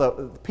was called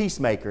the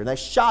Peacemaker. And they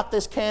shot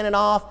this cannon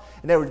off,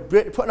 and they were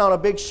putting on a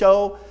big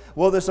show.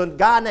 Well, there's a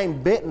guy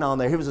named Benton on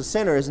there. He was a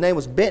senator. His name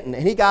was Benton.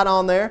 And he got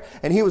on there,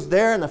 and he was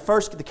there, and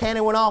the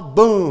cannon went off,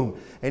 boom.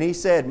 And he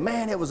said,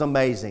 man, it was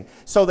amazing.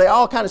 So they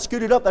all kind of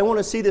scooted up. They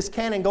wanted to see this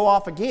cannon go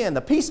off again,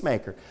 the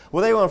Peacemaker.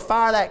 Well, they want to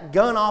fire that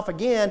gun off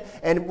again.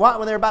 And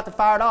when they were about to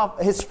fire it off,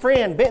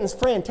 Benton's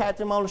friend,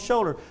 tapped him on the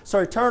shoulder. So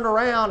he turned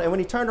around, and when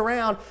he turned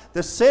around,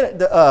 the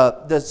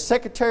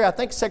Secretary, I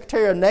think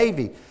Secretary of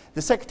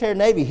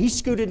Navy, he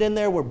scooted in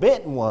there where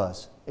Benton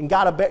was. And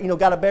got a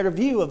better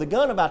view of the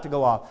gun about to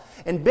go off.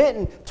 And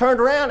Benton turned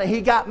around and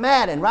he got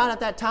mad. And right at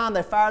that time,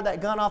 they fired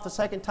that gun off the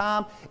second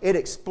time. It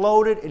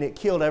exploded and it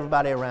killed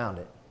everybody around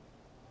it,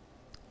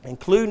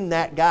 including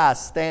that guy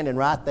standing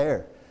right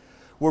there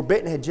where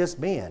Benton had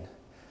just been.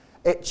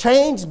 It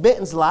changed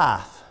Benton's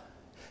life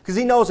because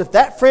he knows if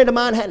that friend of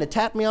mine hadn't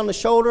tapped me on the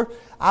shoulder,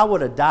 I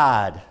would have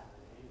died.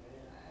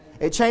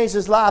 It changed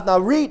his life. Now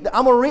I'm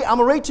going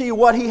to read to you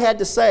what he had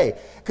to say.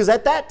 Because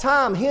at that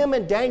time, him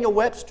and Daniel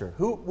Webster,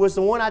 who was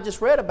the one I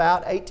just read about,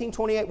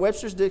 1828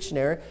 Webster's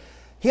Dictionary,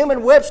 him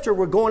and Webster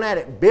were going at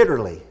it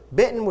bitterly.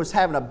 Benton was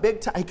having a big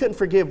time. He couldn't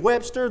forgive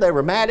Webster. They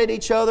were mad at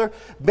each other.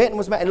 Benton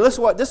was mad. And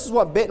this is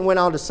what Benton went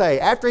on to say.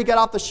 After he got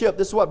off the ship,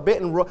 this is what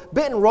Benton wrote.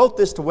 Benton wrote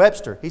this to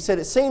Webster. He said,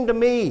 it seemed to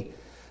me,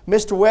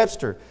 Mr.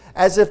 Webster,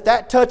 as if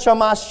that touch on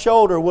my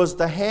shoulder was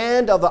the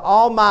hand of the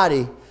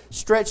Almighty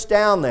stretched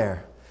down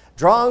there,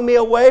 drawing me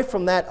away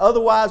from that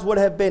otherwise would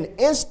have been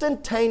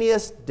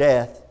instantaneous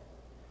death.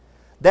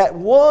 That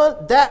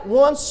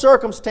one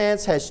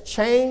circumstance has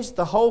changed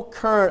the whole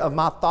current of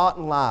my thought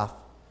and life.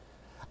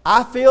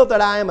 I feel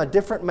that I am a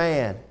different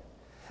man.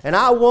 And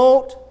I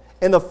want,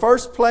 in the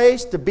first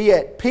place, to be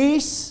at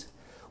peace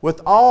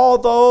with all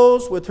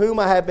those with whom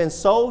I have been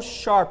so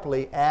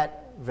sharply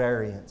at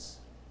variance.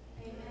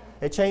 Amen.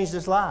 It changed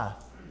his life.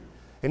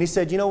 And he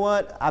said, you know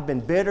what? I've been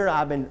bitter.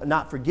 I've been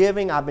not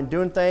forgiving. I've been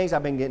doing things.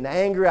 I've been getting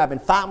angry. I've been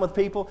fighting with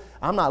people.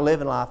 I'm not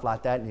living life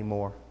like that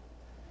anymore.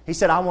 He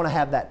said, I want to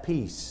have that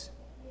peace.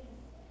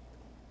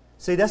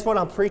 See, that's what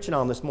I'm preaching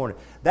on this morning.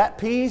 That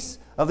peace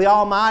of the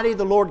Almighty,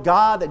 the Lord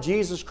God, that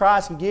Jesus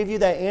Christ can give you,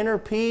 that inner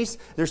peace.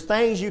 There's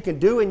things you can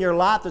do in your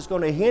life that's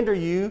going to hinder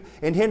you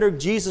and hinder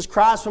Jesus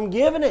Christ from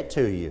giving it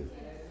to you.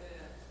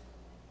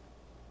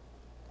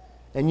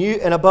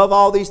 And above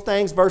all these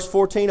things, verse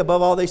 14,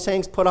 above all these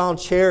things, put on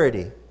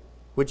charity,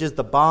 which is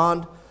the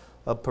bond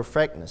of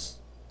perfectness.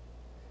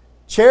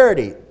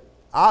 Charity.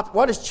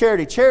 What is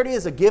charity? Charity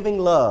is a giving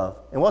love.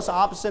 And what's the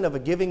opposite of a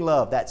giving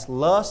love? That's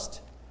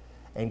lust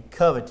and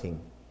coveting.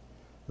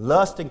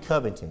 Lust and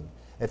coveting.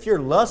 If you're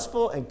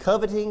lustful and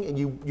coveting and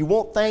you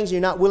want things,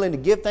 you're not willing to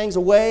give things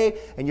away,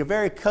 and you're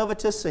very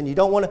covetous and you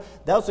don't want to,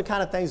 those are the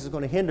kind of things that's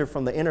going to hinder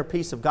from the inner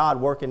peace of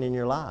God working in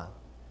your life.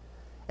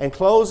 And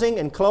closing,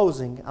 I'm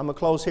going to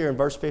close here in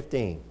verse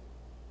 15.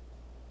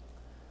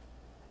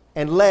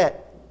 And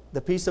let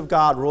the peace of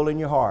God rule in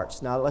your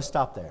hearts. Now let's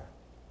stop there.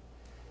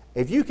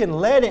 If you can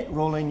let it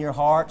rule in your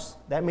hearts,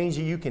 that means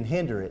you can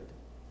hinder it.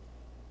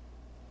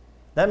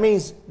 That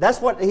means that's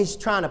what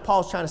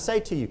Paul's trying to say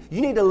to you. You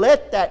need to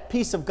let that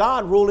peace of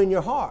God rule in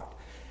your heart.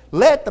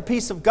 Let the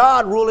peace of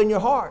God rule in your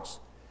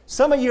hearts.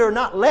 Some of you are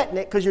not letting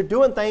it because you're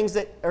doing things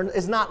that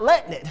is not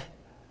letting it.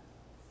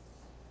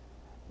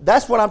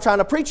 that's what I'm trying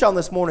to preach on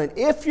this morning.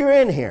 If you're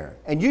in here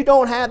and you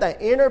don't have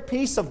that inner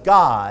peace of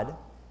God,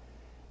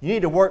 you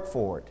need to work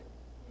for it.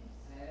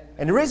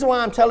 And the reason why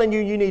I'm telling you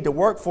you need to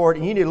work for it,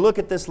 and you need to look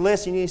at this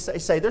list, and you need to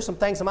say, there's some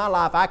things in my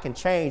life I can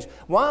change.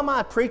 Why am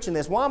I preaching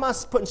this? Why am I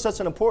putting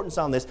such an importance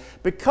on this?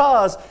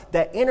 Because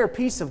that inner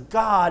peace of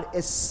God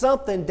is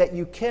something that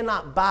you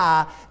cannot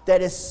buy,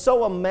 that is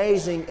so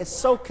amazing, it's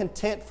so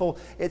contentful,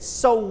 it's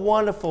so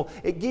wonderful,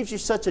 it gives you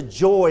such a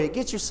joy, it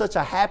gives you such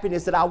a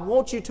happiness that I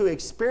want you to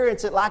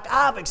experience it like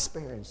I've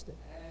experienced it.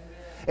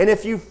 And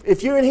if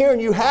you're in here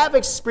and you have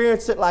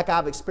experienced it like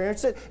I've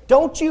experienced it,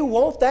 don't you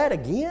want that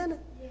again?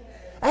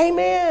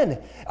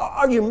 Amen.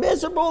 Are you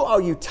miserable?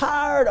 Are you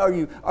tired? Are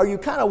you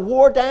kind of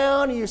wore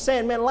down? Are you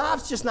saying, man,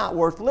 life's just not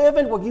worth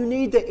living? Well, you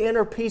need the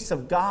inner peace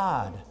of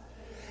God.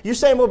 You're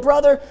saying, well,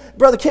 Brother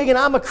Keegan,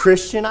 I'm a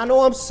Christian. I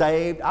know I'm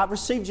saved. I've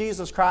received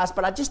Jesus Christ,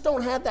 but I just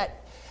don't have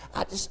that.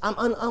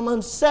 I'm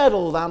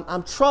unsettled.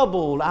 I'm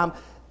troubled.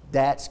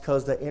 That's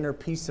because the inner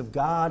peace of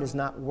God is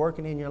not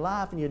working in your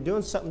life, and you're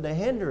doing something to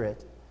hinder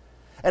it.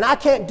 And I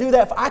can't do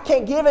that. I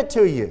can't give it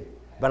to you,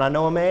 but I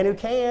know a man who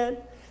can.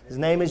 His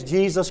name is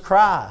Jesus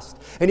Christ.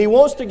 And He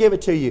wants to give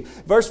it to you.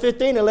 Verse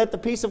 15, and let the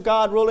peace of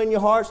God rule in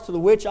your hearts, to the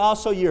which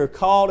also you are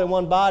called in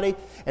one body.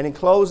 And in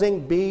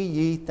closing, be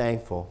ye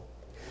thankful.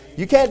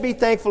 You can't be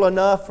thankful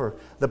enough for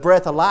the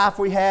breath of life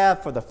we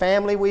have, for the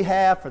family we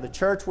have, for the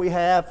church we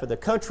have, for the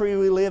country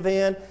we live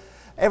in.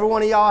 Every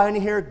one of y'all in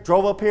here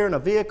drove up here in a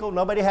vehicle.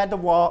 Nobody had to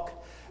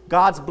walk.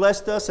 God's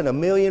blessed us in a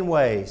million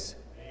ways.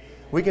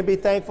 We can be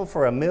thankful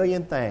for a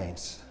million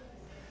things.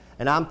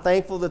 And I'm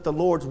thankful that the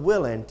Lord's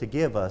willing to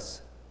give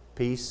us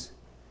peace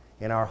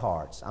in our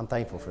hearts. I'm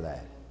thankful for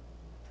that.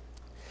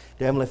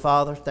 Dear Heavenly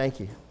Father, thank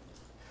you.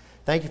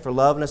 Thank you for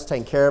loving us,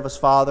 taking care of us,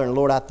 Father. And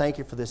Lord, I thank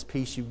you for this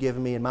peace you've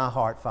given me in my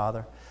heart,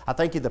 Father. I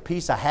thank you for the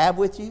peace I have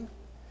with you.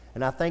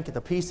 And I thank you for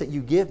the peace that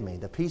you give me,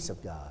 the peace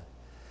of God.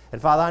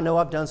 And Father, I know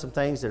I've done some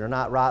things that are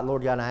not right,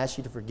 Lord God, and I ask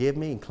you to forgive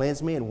me and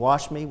cleanse me and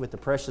wash me with the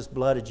precious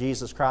blood of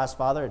Jesus Christ,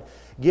 Father. And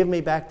give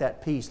me back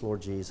that peace,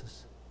 Lord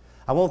Jesus.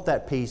 I want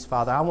that peace,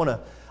 Father. I want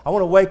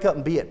to wake up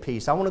and be at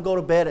peace. I want to go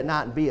to bed at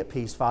night and be at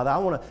peace, Father.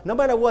 No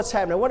matter what's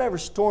happening, whatever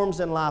storms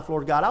in life,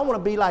 Lord God, I want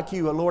to be like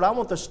you, Lord. I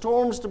want the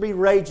storms to be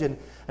raging,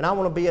 and I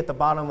want to be at the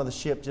bottom of the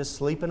ship just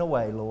sleeping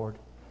away, Lord.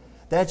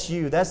 That's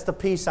you. That's the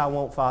peace I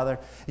want, Father.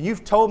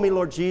 You've told me,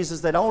 Lord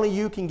Jesus, that only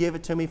you can give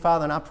it to me,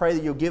 Father, and I pray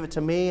that you'll give it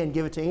to me and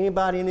give it to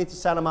anybody underneath the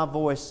sound of my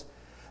voice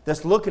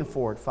that's looking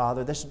for it,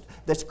 Father,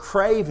 that's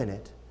craving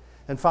it.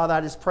 And Father,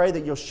 I just pray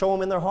that you'll show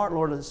them in their heart,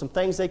 Lord, that some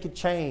things they could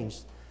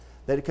change,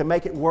 that it can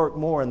make it work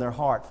more in their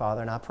heart,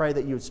 Father. And I pray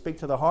that you would speak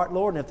to their heart,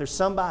 Lord. And if there's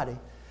somebody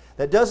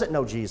that doesn't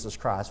know Jesus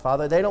Christ,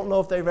 Father, they don't know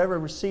if they've ever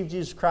received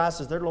Jesus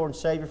Christ as their Lord and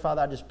Savior,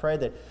 Father, I just pray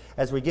that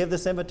as we give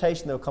this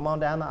invitation, they'll come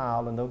on down the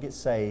aisle and they'll get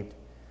saved.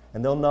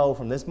 And they'll know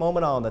from this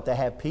moment on that they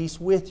have peace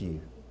with you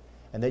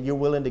and that you're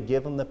willing to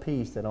give them the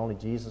peace that only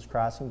Jesus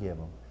Christ can give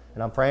them.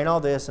 And I'm praying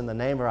all this in the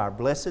name of our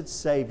blessed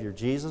Savior,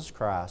 Jesus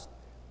Christ.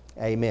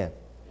 Amen.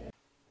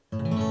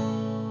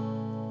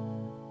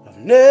 I've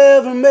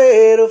never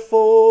made a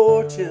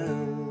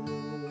fortune,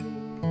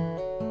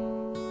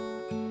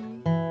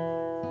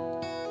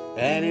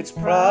 and it's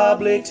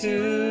probably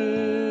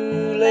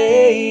too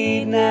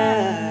late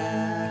now.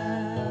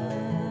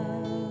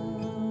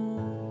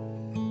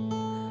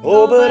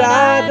 Oh, but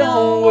I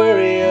don't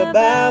worry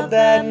about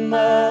that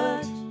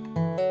much.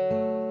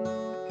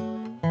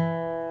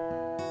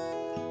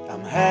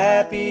 I'm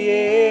happy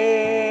anyhow.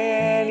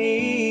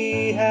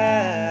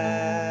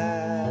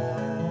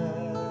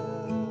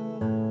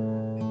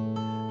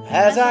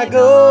 As I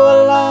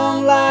go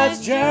along life's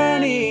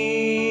journey,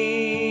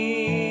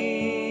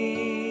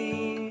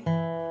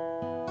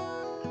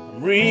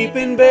 I'm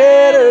reaping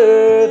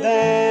better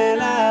than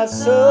I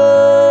sowed.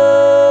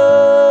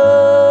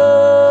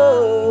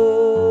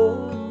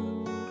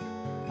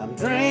 I'm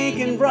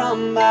drinking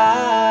from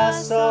my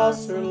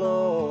saucer,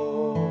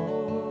 Lord,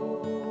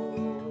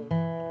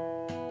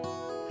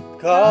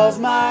 'cause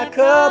my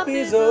cup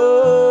is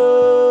overflow.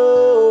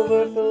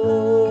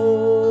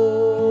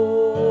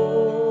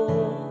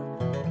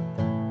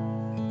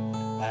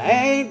 I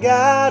ain't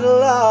got a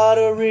lot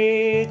of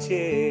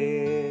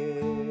riches,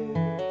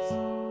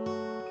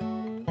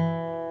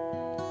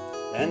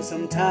 and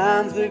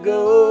sometimes the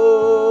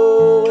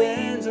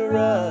going's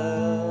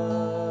rough,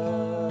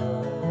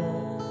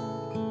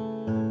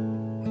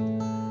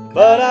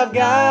 but I've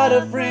got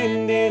a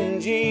friend in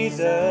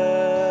Jesus,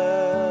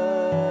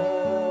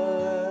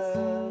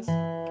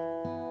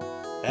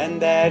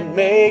 and that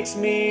makes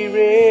me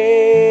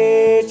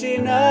rich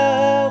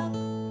enough.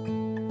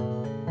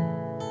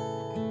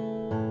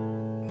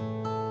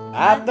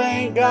 I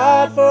thank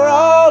God for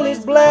all His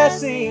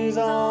blessings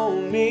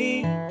on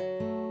me,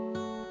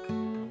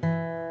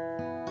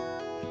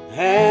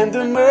 and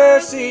the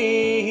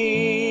mercy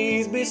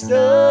He's bestowed.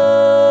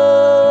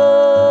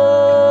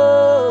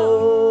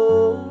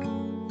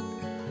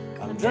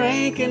 I'm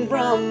drinking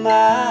from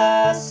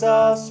my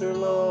saucer,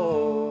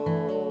 Lord,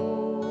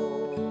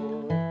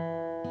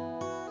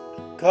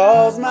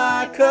 'cause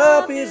my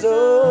cup is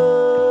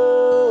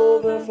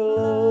overflowing.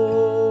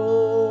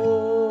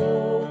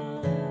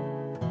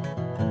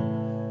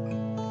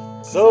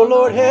 So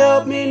Lord,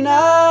 help me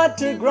not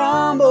to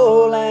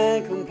grumble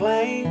and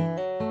complain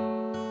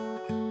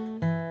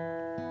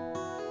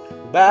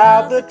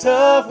about the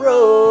tough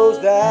roads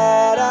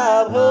that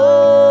I've hoed.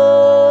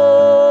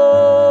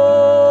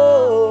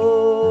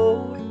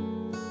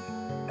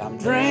 I'm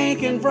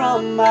drinking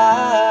from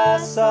my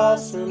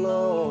saucer,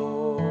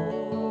 Lord,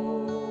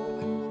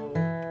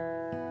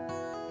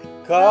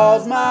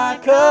 'cause my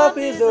cup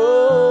is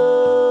overflow.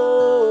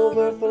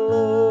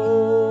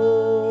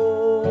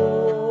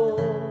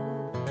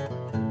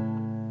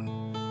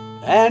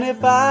 And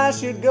if I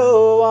should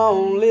go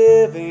on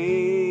living,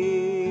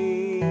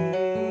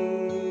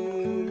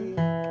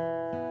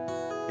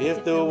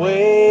 if the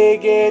way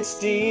gets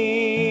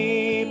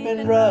steep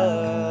and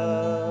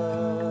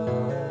rough,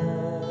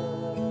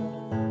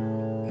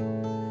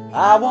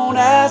 I won't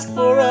ask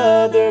for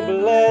other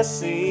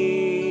blessings.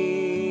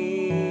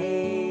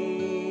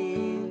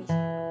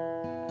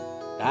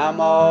 I'm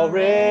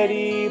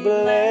already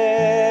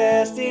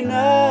blessed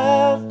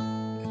enough.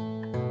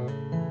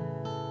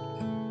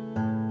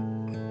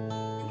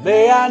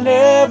 May I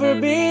never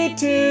be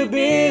too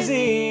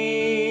busy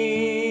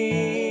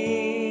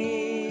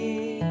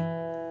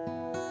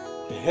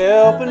to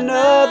help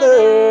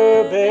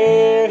another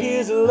bear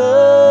his load.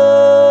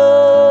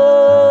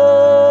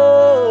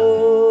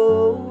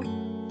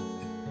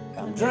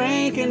 I'm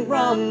drinking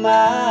from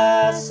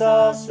my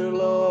saucer,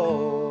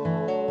 Lord,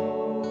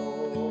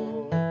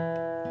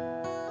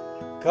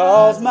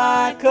 'cause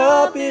my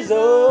cup is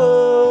overflow.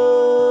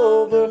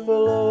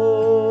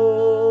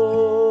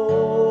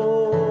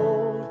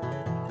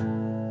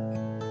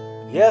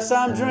 Yes,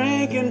 I'm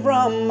drinking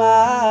from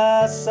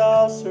my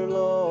saucer,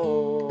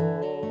 Lord,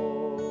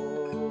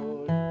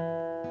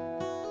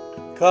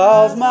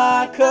 'cause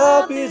my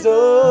cup is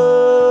overflow.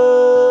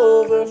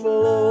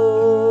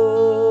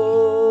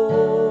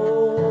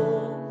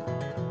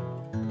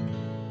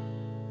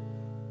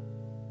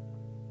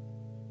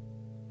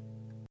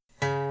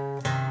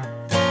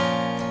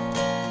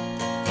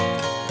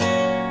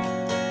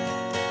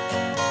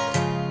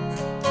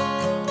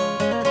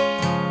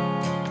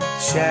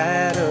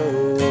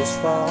 Shadows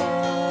fall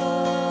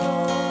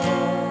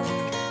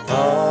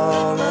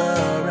all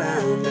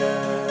around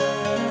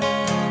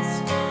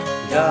us.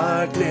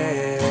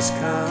 Darkness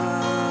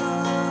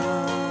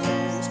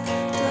comes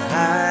to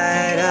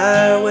hide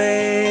our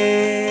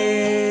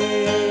way.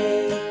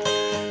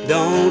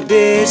 Don't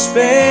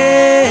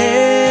despair,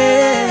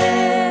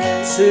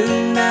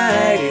 soon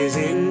night is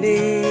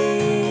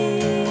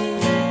ending.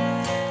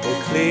 The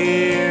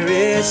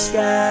clearest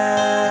sky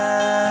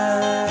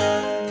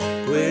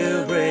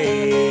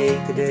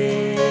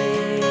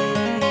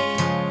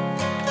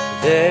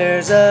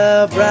there's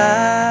a brighter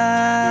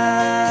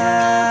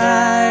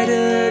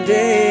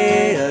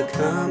day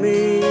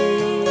a-coming.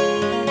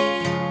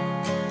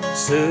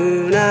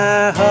 Soon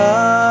our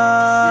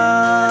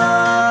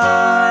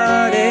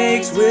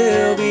heartaches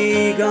will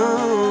be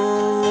gone.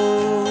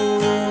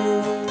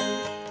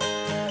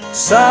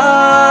 Sorrow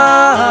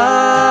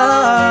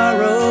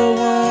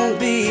won't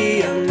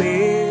be a memory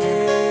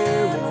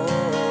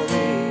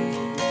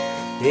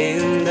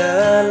in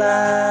the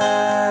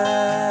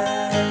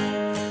light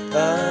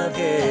of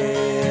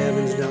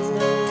heaven's dawn.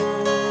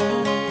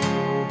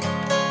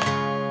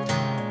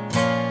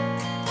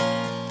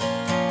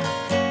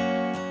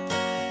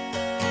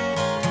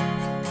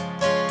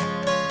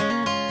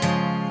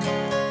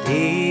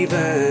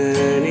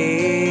 Even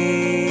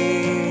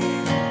in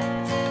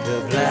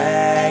the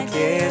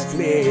blackest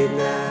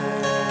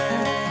midnight,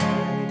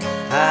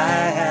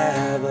 I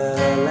have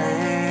a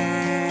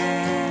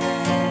lamp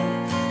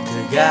to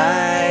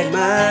guide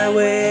my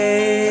way.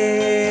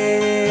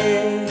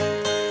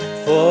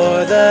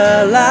 For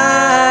the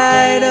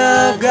light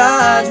of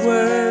God's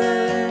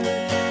word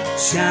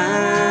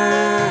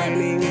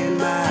shining in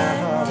my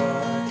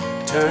heart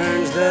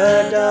turns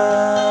the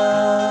darkness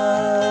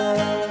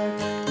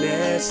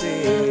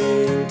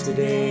into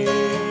day.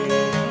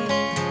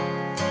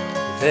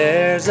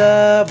 There's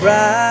a brighter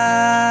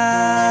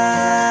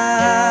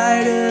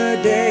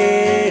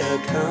day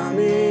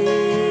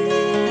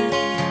a-coming.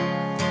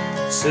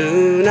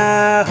 Soon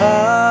our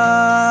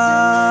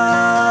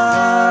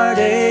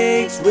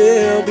heartaches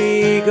will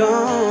be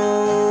gone.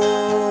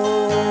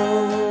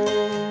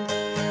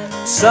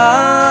 Sorrow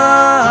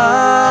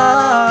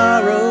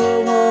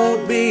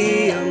won't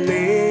be a memory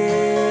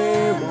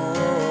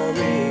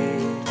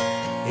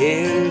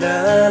in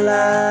the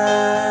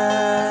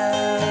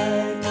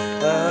light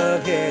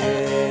of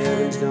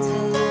heaven's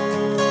dawn.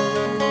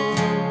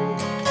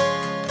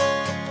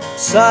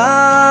 Sorrow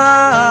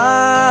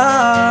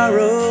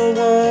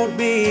won't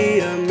be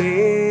a memory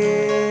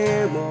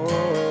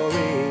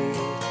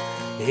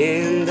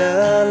in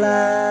the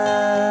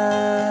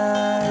light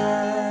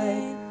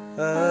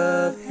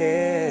of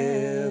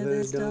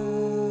heaven's dawn.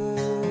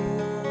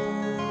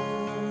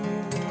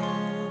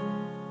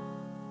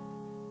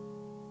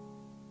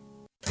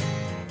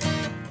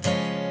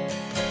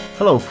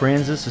 Hello,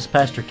 friends. This is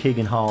Pastor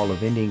Keegan Hall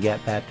of Indian Gap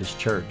Baptist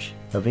Church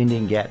of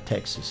Indian Gap,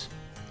 Texas.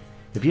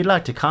 If you'd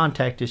like to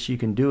contact us, you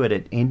can do it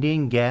at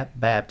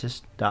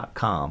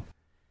IndianGapBaptist.com.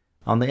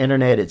 On the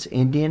internet, it's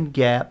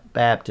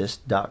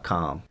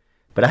IndianGapBaptist.com.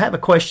 But I have a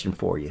question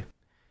for you.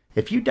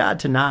 If you died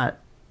tonight,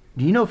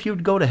 do you know if you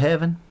would go to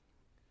heaven?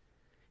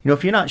 You know,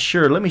 if you're not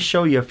sure, let me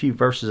show you a few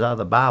verses out of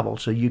the Bible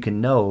so you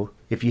can know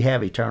if you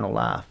have eternal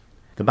life.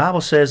 The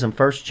Bible says in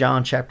 1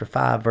 John chapter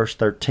 5, verse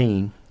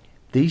 13,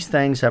 "These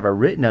things have I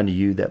written unto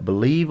you that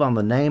believe on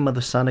the name of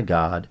the Son of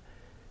God,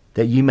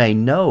 that you may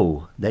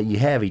know that you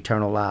have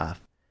eternal life,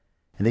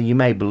 and that you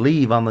may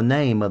believe on the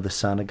name of the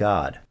Son of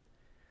God."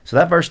 So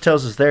that verse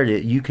tells us there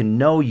that you can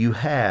know you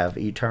have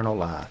eternal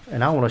life.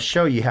 And I want to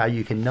show you how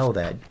you can know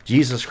that.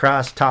 Jesus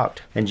Christ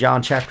talked in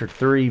John chapter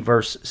 3,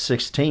 verse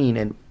 16,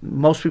 and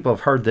most people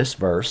have heard this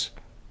verse.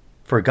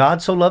 "For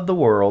God so loved the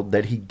world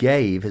that he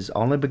gave his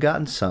only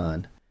begotten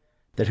Son,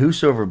 that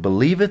whosoever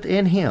believeth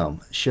in him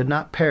should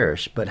not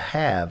perish, but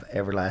have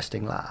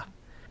everlasting life."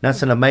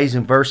 That's an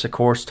amazing verse, of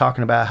course,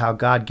 talking about how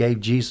God gave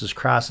Jesus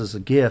Christ as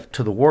a gift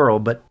to the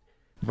world, but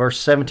verse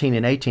 17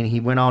 and 18, he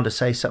went on to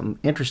say something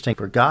interesting.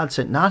 "For God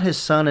sent not his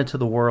Son into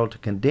the world to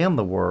condemn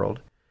the world,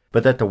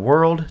 but that the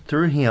world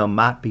through him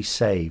might be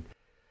saved."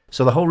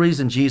 So the whole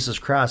reason Jesus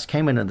Christ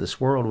came into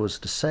this world was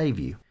to save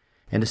you,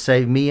 and to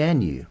save me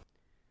and you.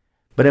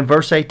 But in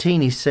verse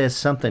 18, he says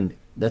something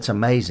that's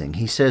amazing.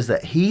 He says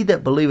that he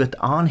that believeth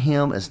on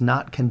him is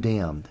not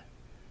condemned.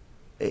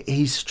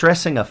 He's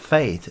stressing a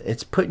faith.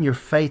 It's putting your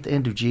faith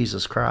into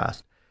Jesus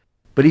Christ.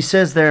 But he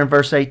says there in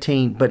verse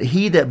 18, "But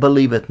he that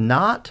believeth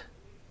not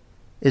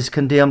is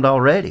condemned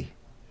already,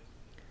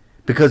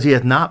 because he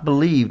hath not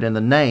believed in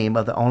the name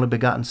of the only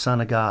begotten Son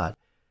of God."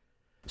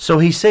 So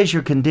he says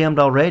you're condemned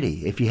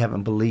already if you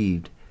haven't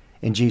believed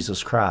in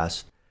Jesus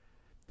Christ.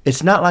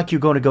 It's not like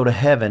you're going to go to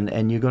heaven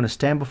and you're going to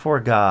stand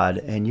before God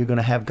and you're going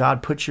to have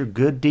God put your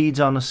good deeds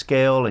on the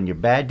scale and your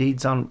bad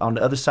deeds on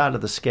the other side of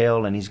the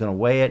scale, and he's going to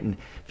weigh it, and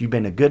if you've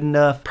been a good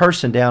enough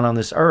person down on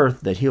this earth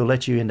that he'll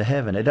let you into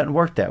heaven. It doesn't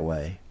work that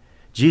way.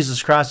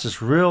 Jesus Christ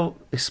is real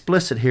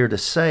explicit here to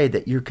say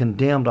that you're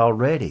condemned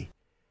already.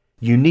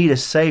 You need a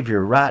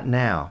Savior right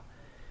now.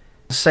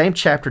 The same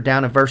chapter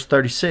down in verse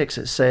 36,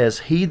 it says,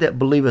 "He that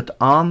believeth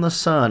on the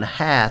Son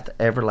hath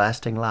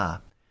everlasting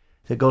life."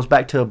 It goes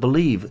back to a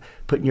believe,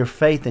 putting your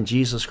faith in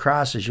Jesus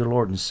Christ as your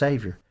Lord and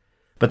Savior.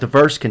 But the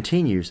verse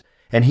continues,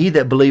 "And he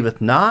that believeth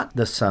not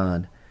the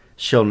Son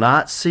shall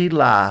not see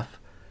life,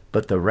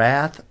 but the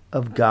wrath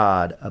of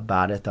God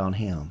abideth on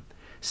him."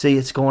 See,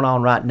 it's going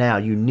on right now.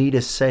 You need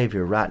a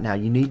Savior right now.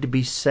 You need to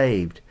be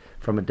saved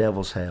from a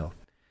devil's hell.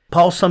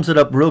 Paul sums it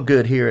up real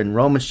good here in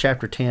Romans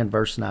chapter 10,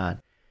 verse 9,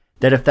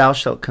 "That if thou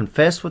shalt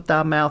confess with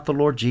thy mouth the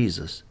Lord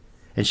Jesus,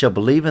 and shalt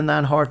believe in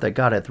thine heart that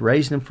God hath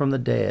raised him from the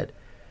dead,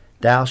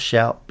 thou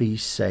shalt be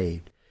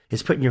saved."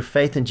 It's putting your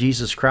faith in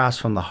Jesus Christ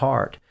from the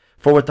heart.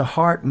 "For with the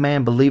heart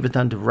man believeth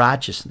unto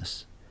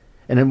righteousness,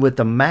 and then with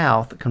the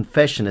mouth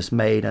confession is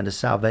made unto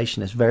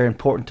salvation." It's very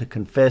important to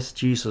confess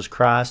Jesus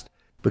Christ,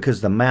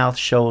 because the mouth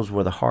shows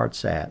where the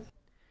heart's at.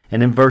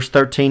 And in verse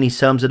 13, he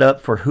sums it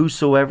up, "For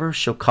whosoever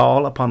shall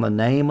call upon the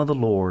name of the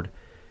Lord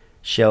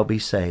shall be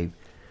saved."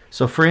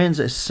 So friends,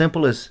 as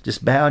simple as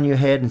just bowing your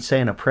head and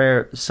saying a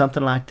prayer,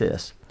 something like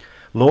this: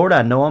 "Lord,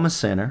 I know I'm a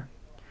sinner.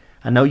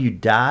 I know you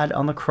died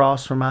on the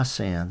cross for my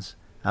sins.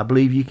 I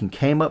believe you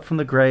came up from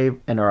the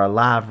grave and are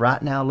alive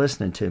right now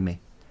listening to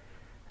me.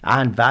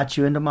 I invite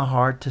you into my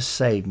heart to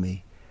save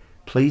me.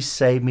 Please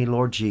save me,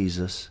 Lord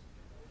Jesus.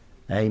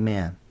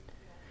 Amen."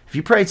 If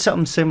you prayed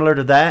something similar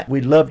to that,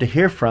 we'd love to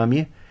hear from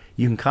you.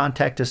 You can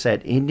contact us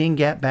at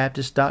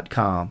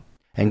IndianGapBaptist.com.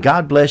 And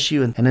God bless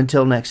you, and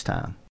until next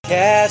time.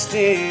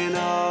 Casting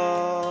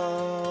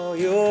all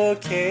your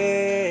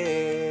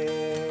care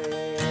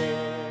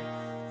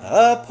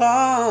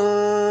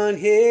upon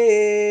him.